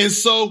 And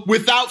so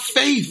without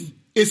faith,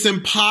 it's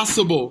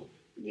impossible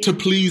to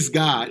please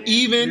God,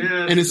 even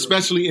and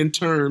especially in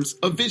terms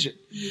of vision.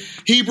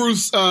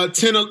 Hebrews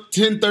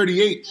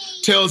 10:38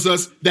 tells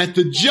us that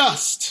the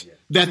just,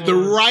 that the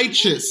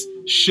righteous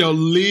shall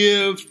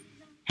live,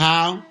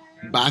 how?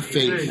 By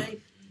faith.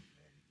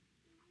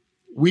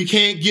 We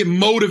can't get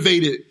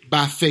motivated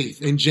by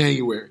faith in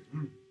January.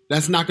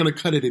 That's not going to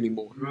cut it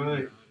anymore.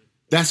 Right.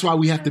 That's why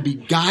we have to be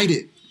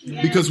guided,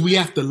 because we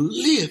have to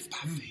live by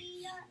faith.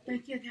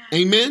 Thank you, God.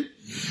 Amen?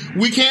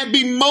 We can't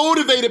be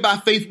motivated by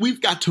faith.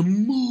 We've got to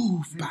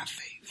move by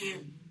faith.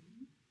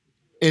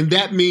 And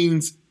that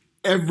means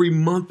every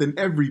month and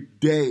every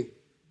day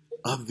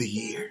of the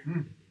year.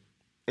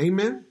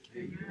 Amen?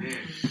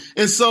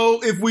 And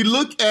so if we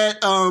look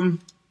at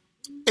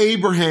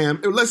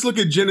Abraham, let's look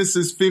at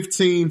Genesis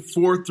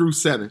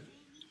 15:4-7.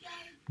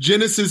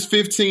 Genesis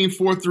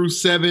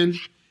 15:4-7.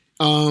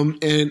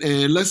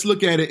 And let's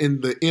look at it in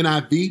the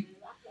NIV.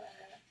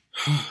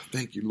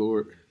 Thank you,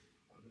 Lord.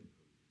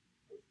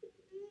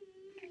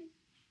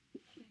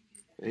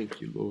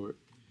 Thank you, Lord.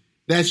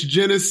 That's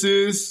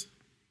Genesis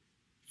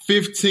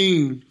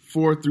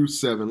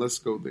 15:4-7. Let's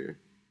go there.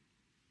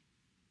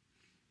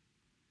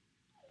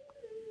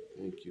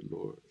 Thank you,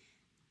 Lord.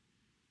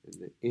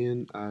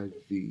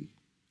 NIV.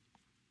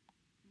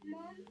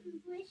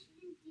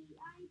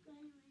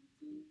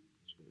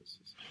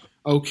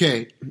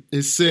 Okay,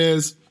 it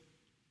says,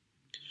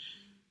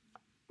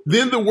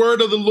 then the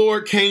word of the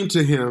Lord came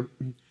to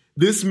him.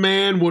 This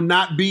man will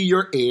not be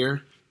your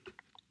heir.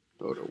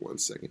 Hold on one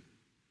second.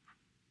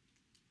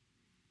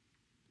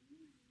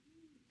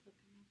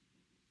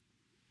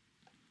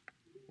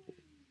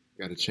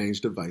 Got to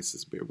change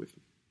devices. Bear with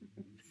me.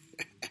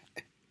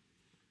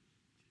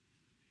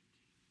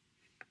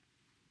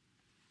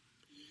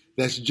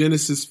 That's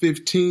Genesis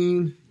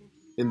 15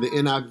 in the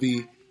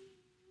NIV.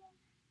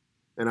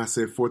 And I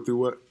said 4 through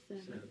what?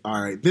 7. All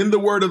right. Then the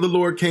word of the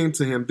Lord came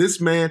to him. This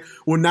man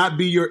will not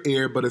be your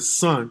heir, but a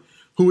son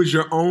who is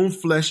your own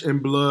flesh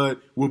and blood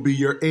will be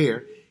your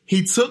heir.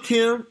 He took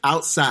him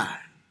outside.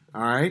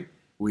 All right.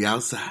 We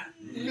outside.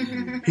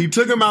 He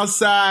took him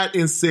outside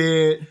and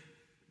said,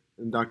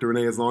 and Dr.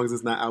 Renee, as long as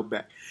it's not out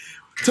back,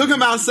 took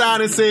him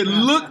outside and said,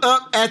 look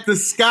up at the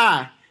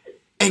sky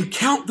and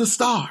count the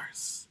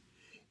stars,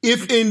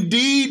 if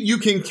indeed you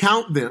can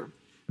count them.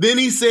 Then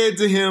he said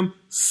to him,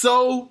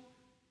 so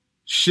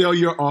shall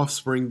your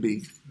offspring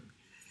be.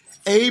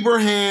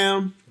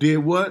 Abraham did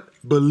what?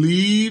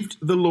 Believed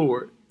the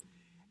Lord,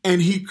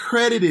 and he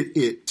credited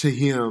it to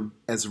him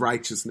as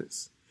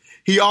righteousness.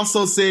 He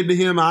also said to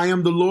him, I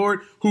am the Lord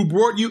who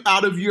brought you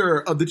out of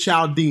Ur of the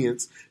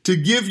Chaldeans to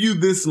give you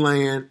this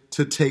land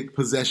to take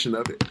possession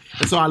of it.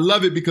 And so I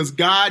love it because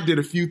God did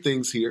a few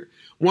things here.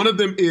 One of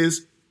them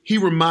is he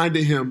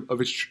reminded him of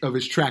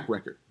his track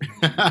record.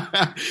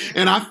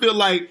 And I feel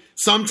like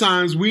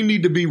sometimes we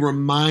need to be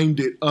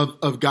reminded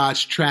of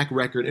God's track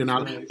record. And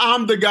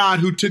I'm the God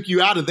who took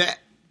you out of that,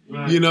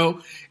 you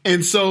know.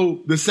 And so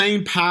the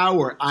same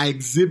power I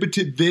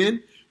exhibited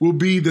then will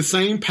be the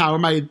same power. It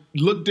might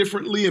look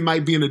differently. It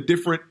might be in a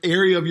different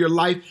area of your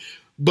life.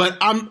 But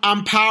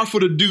I'm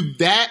powerful to do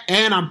that,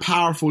 and I'm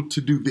powerful to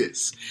do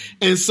this.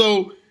 And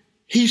so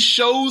he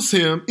shows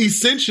him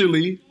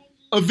essentially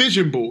a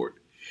vision board.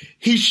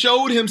 He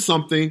showed him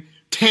something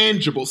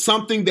tangible,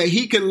 something that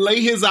he could lay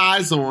his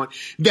eyes on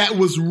that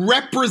was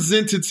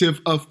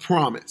representative of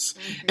promise.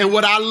 Mm-hmm. And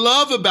what I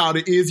love about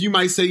it is you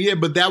might say, yeah,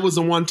 but that was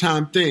a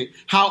one-time thing.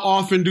 How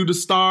often do the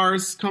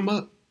stars come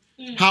up?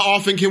 Mm-hmm. How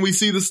often can we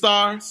see the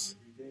stars?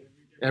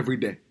 Every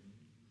day.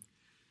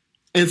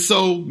 And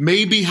so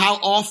maybe how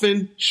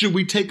often should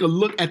we take a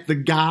look at the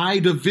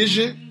guide of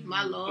vision?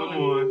 My Lord.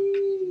 Come on.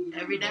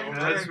 Every day.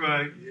 That's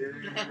right.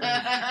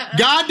 Yeah.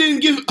 God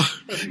didn't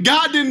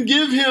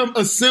give him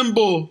a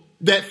symbol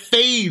that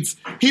fades.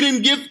 He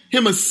didn't give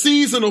him a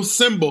seasonal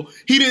symbol.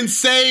 He didn't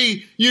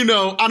say, he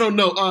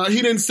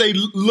didn't say,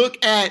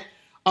 look at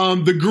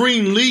the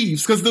green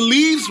leaves, because the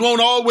leaves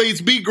won't always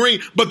be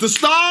green, but the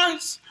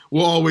stars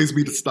will always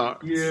be the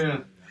stars. Yeah.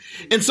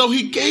 And so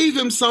he gave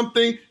him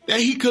something that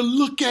he could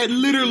look at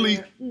literally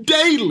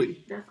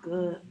daily. That's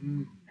good.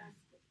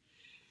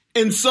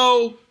 And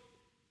so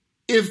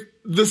if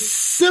the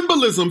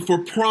symbolism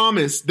for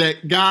promise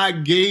that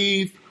God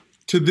gave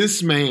to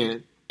this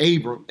man,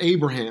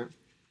 Abraham,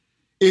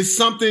 is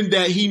something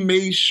that he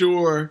made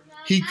sure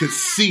he could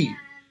see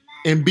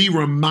and be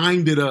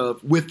reminded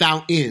of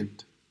without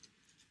end,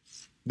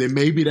 then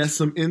maybe that's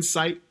some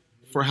insight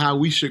for how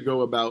we should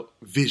go about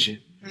vision.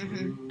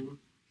 Mm-hmm.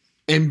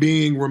 And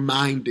being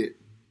reminded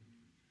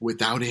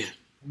without end.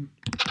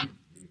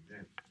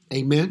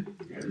 Amen?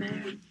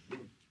 Amen.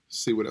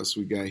 See what else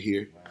we got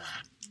here.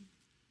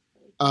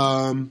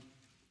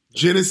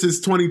 Genesis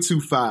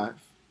 22:5.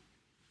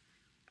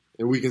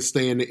 And we can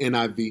stay in the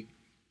NIV.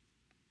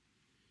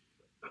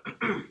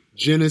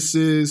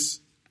 Genesis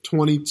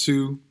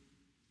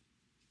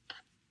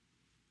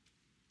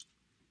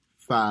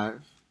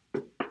 22:5.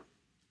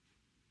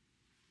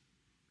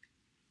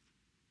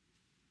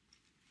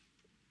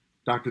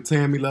 Dr.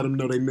 Tammy, let them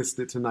know they missed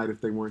it tonight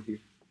if they weren't here.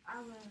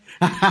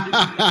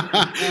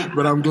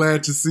 But I'm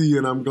glad to see you,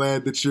 and I'm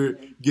glad that you're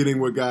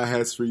getting what God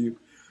has for you.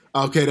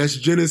 Okay, that's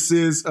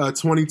Genesis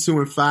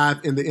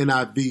 22:5 in the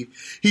NIV.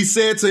 He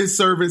said to his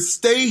servant,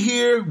 stay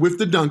here with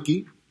the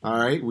donkey. All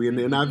right, we in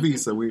the NIV,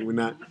 so we're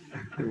not,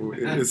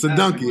 it's a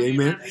donkey,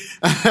 amen.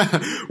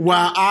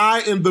 While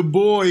I and the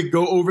boy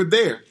go over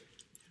there,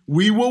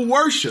 we will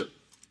worship,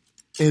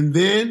 and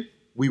then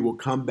we will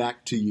come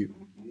back to you.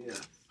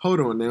 Hold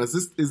on now. Is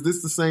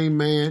this the same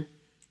man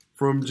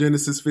from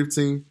Genesis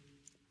 15?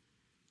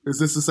 Is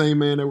this the same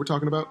man that we're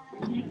talking about?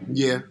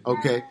 Yeah.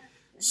 Okay.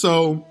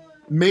 So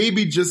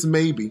maybe, just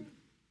maybe,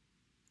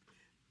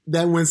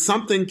 that when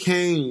something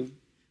came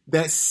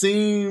that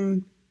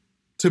seemed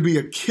to be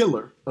a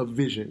killer of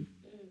vision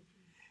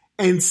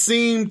and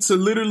seemed to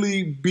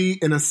literally be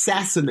an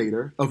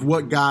assassinator of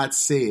what God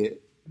said,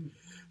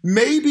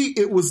 maybe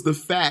it was the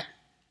fact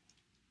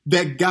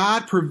that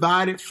God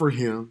provided for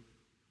him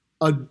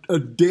a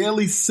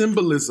daily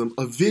symbolism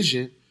of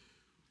vision,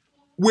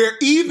 where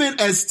even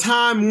as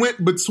time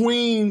went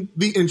between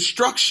the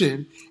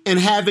instruction and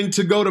having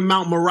to go to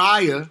Mount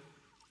Moriah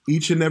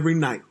each and every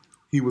night,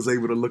 he was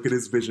able to look at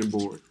his vision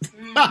board.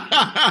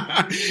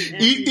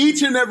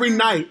 Each and every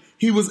night,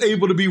 he was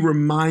able to be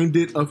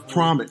reminded of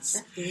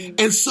promise.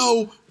 And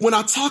so when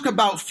I talk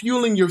about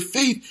fueling your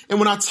faith, and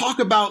when I talk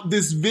about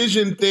this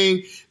vision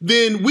thing,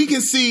 then we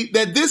can see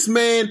that this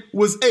man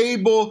was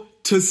able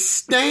to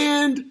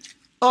stand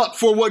up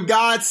for what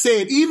God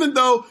said, even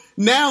though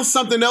now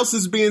something else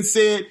is being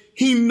said.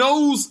 He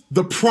knows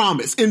the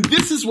promise. And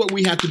this is what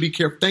we have to be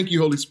careful. Thank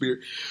you, Holy Spirit.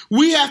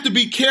 We have to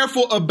be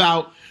careful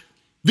about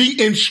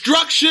the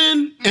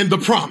instruction and the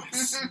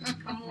promise.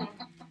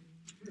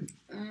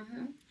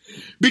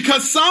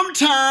 Because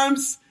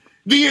sometimes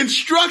the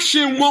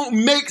instruction won't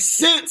make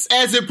sense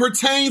as it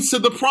pertains to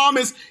the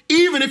promise,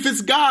 even if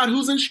it's God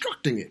who's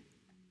instructing it.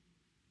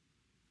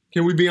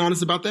 Can we be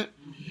honest about that?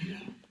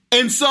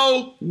 And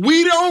so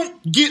we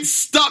don't get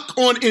stuck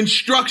on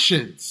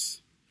instructions.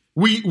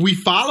 We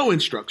follow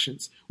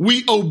instructions.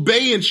 We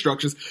obey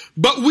instructions,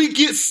 but we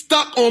get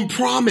stuck on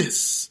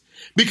promise.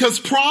 Because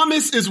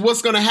promise is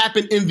what's going to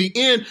happen in the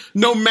end,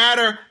 no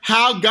matter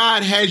how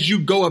God has you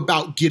go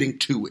about getting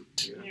to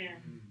it. Yeah.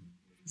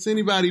 Is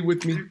anybody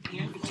with me?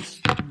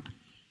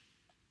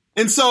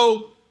 And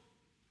so,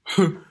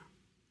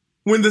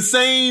 when the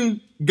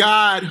same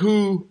God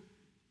who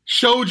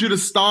showed you the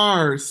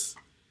stars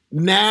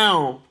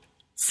now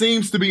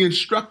seems to be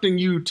instructing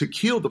you to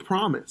kill the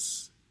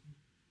promise,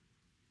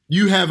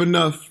 you have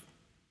enough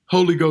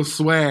Holy Ghost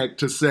swag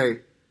to say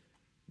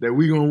that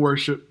we're going to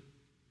worship,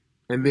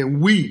 and then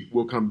we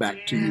will come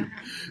back to you.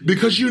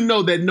 Because you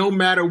know that no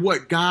matter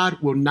what, God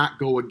will not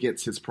go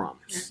against his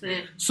promise.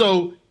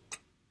 So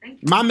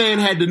my man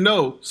had to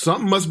know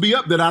something must be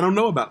up that I don't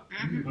know about.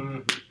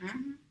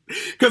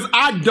 Because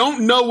I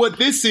don't know what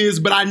this is,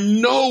 but I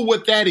know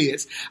what that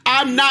is.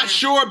 I'm not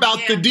sure about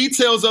the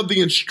details of the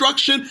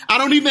instruction. I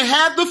don't even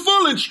have the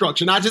full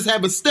instruction. I just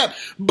have a step.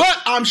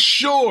 But I'm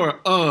sure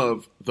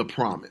of the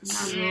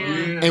promise.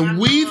 And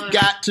we've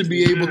got to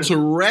be able to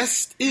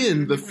rest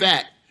in the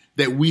fact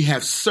that we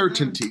have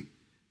certainty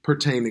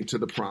pertaining to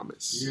the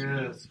promise.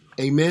 Yes.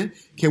 Amen.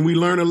 Can we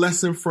learn a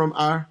lesson from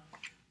our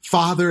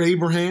father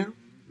Abraham?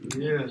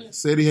 Yes.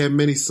 Said he had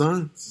many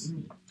sons.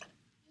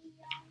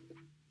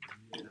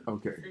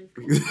 Okay.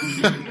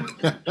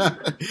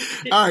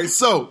 All right.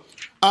 So,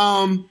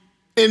 and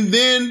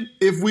then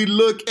if we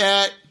look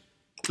at,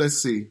 let's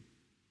see,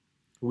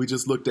 we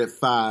just looked at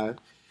 5.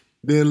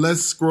 Then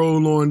let's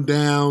scroll on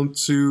down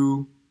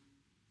to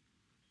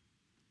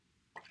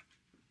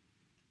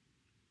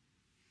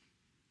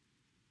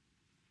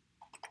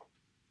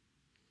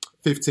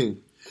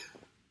 15.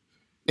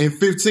 And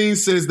 15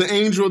 says, the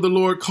angel of the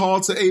Lord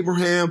called to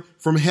Abraham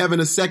from heaven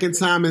a second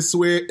time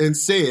and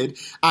said,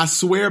 I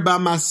swear by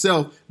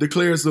myself,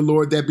 declares the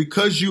Lord, that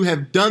because you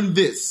have done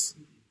this,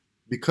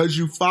 because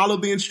you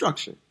followed the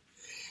instruction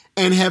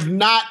and have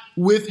not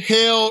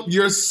withheld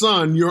your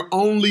son, your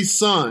only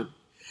son,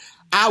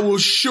 I will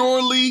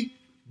surely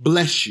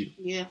bless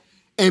you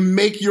and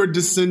make your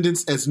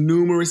descendants as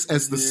numerous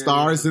as the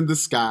stars in the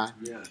sky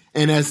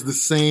and as the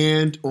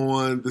sand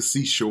on the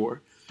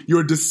seashore.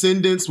 Your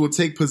descendants will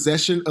take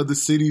possession of the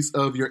cities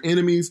of your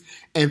enemies,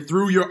 and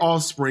through your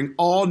offspring,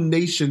 all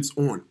nations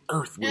on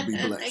earth will be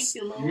blessed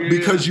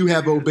because you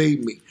have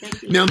obeyed me.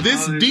 Now,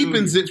 this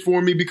deepens it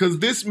for me because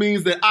this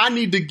means that I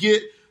need to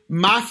get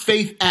my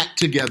faith act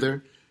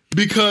together,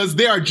 because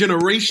there are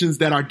generations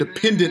that are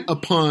dependent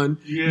upon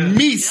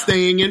me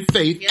staying in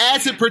faith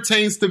as it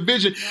pertains to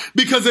vision.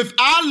 Because if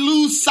I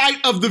lose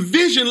sight of the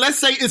vision, let's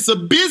say it's a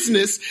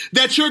business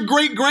that your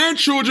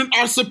great-grandchildren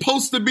are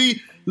supposed to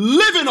be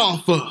living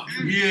off of,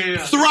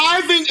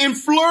 thriving and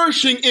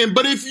flourishing in.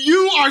 But if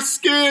you are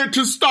scared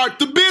to start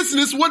the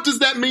business, what does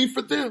that mean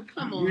for them?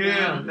 Come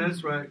on,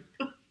 that's right.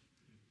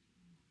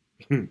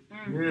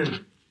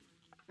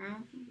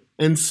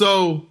 And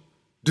so,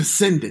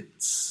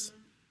 descendants,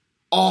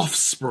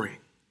 offspring,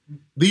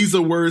 these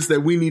are words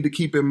that we need to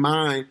keep in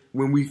mind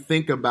when we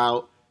think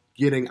about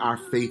getting our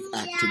faith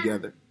act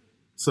together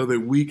so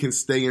that we can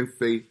stay in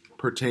faith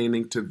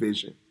pertaining to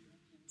vision.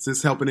 Is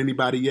this helping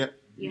anybody yet?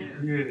 Yeah.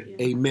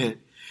 Amen.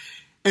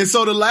 And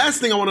so the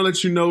last thing I want to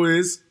let you know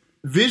is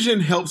vision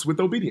helps with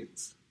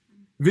obedience.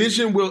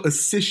 Vision will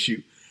assist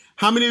you.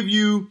 How many of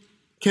you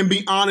can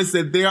be honest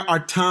that there are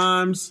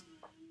times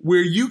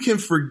where you can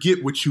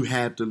forget what you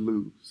have to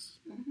lose?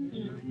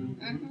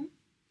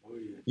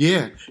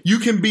 Yeah, you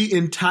can be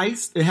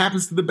enticed. It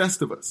happens to the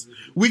best of us.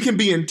 We can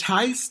be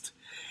enticed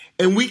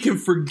and we can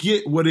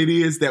forget what it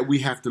is that we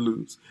have to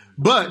lose.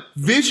 But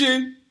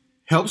vision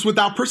helps with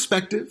our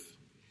perspective.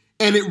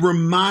 And it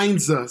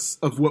reminds us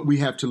of what we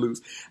have to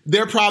lose.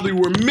 There probably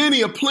were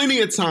plenty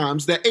of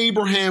times that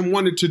Abraham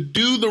wanted to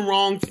do the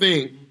wrong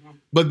thing,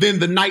 but then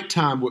the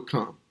nighttime would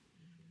come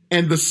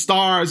and the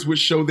stars would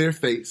show their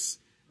face.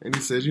 And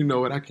he says, you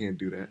know what? I can't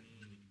do that.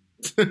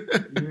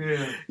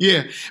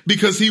 Yeah,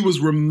 because he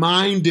was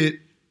reminded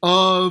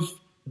of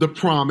the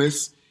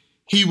promise.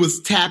 He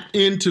was tapped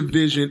into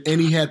vision and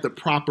he had the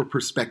proper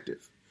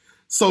perspective.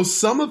 So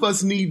some of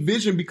us need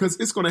vision because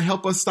it's going to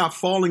help us stop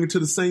falling into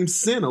the same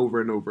sin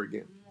over and over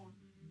again.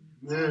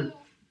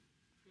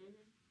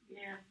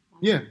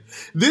 Yeah.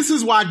 This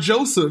is why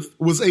Joseph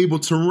was able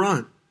to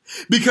run.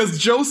 Because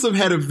Joseph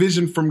had a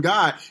vision from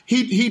God.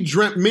 He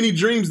dreamt many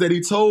dreams that he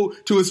told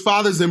to his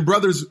fathers and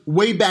brothers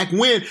way back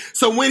when.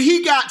 So when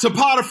he got to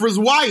Potiphar's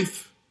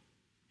wife,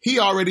 he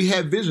already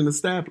had vision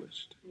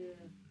established.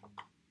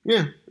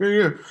 Yeah.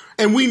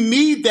 And we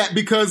need that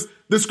because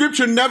the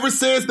scripture never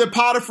says that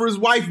Potiphar's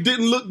wife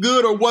didn't look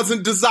good or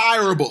wasn't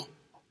desirable.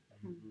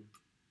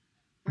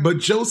 But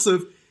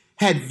Joseph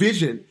had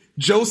vision.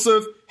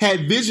 Joseph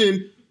had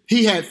vision.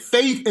 He had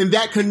faith, and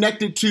that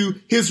connected to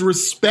his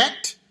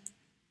respect.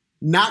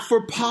 Not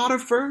for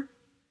Potiphar,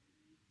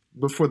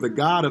 but for the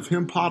God of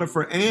him,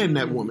 Potiphar, and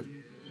that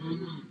woman.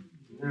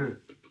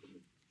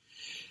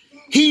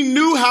 He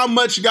knew how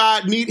much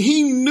God needed.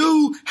 He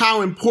knew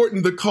how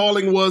important the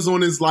calling was on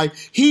his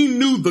life. He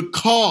knew the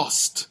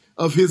cost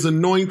of his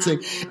anointing.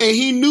 And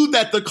he knew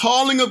that the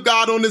calling of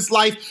God on his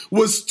life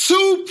was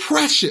too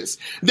precious,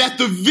 that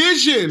the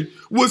vision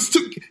was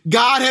too,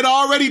 God had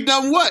already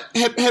done what?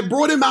 Had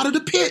brought him out of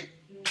the pit.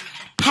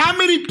 How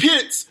many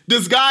pits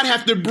does God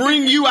have to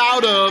bring you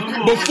out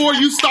of before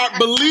you start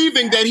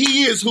believing that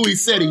he is who he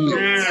said he is?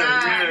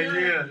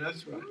 Yeah,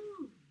 that's right.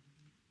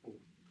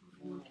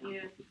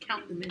 Yeah,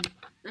 count them in.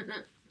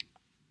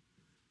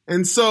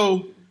 And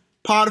so,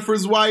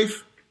 Potiphar's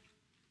wife,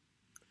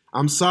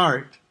 I'm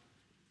sorry.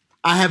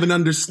 I have an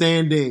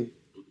understanding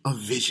of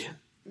vision.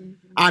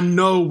 I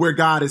know where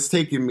God is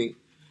taking me.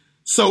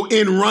 So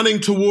in running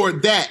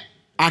toward that,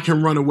 I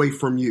can run away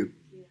from you.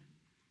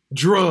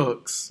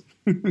 Drugs.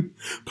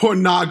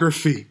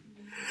 Pornography,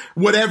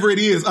 whatever it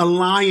is, a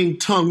lying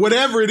tongue,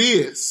 whatever it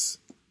is,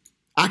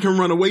 I can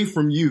run away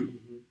from you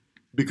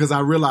because I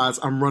realize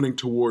I'm running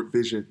toward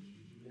vision.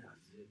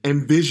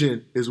 And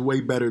vision is way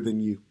better than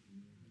you.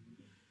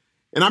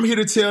 And I'm here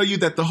to tell you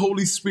that the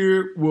Holy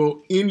Spirit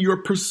will, in your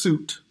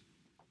pursuit,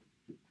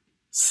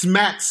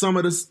 smack some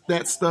of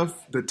that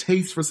stuff, the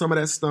taste for some of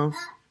that stuff,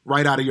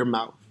 right out of your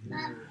mouth.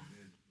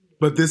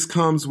 But this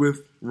comes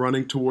with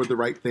running toward the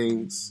right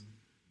things,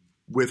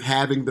 with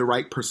having the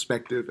right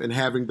perspective and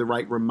having the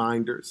right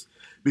reminders,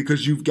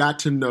 because you've got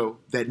to know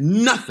that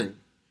nothing,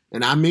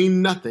 and I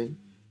mean nothing,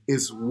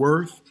 is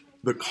worth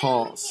the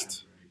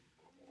cost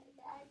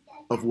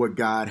of what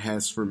God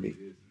has for me.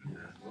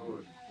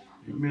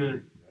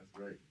 Amen.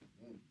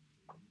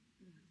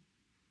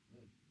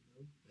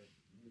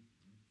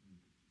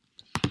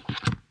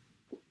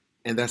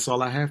 And that's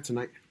all I have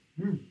tonight.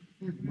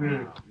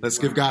 Amen. Let's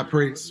give God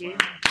praise.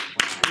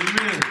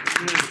 Amen.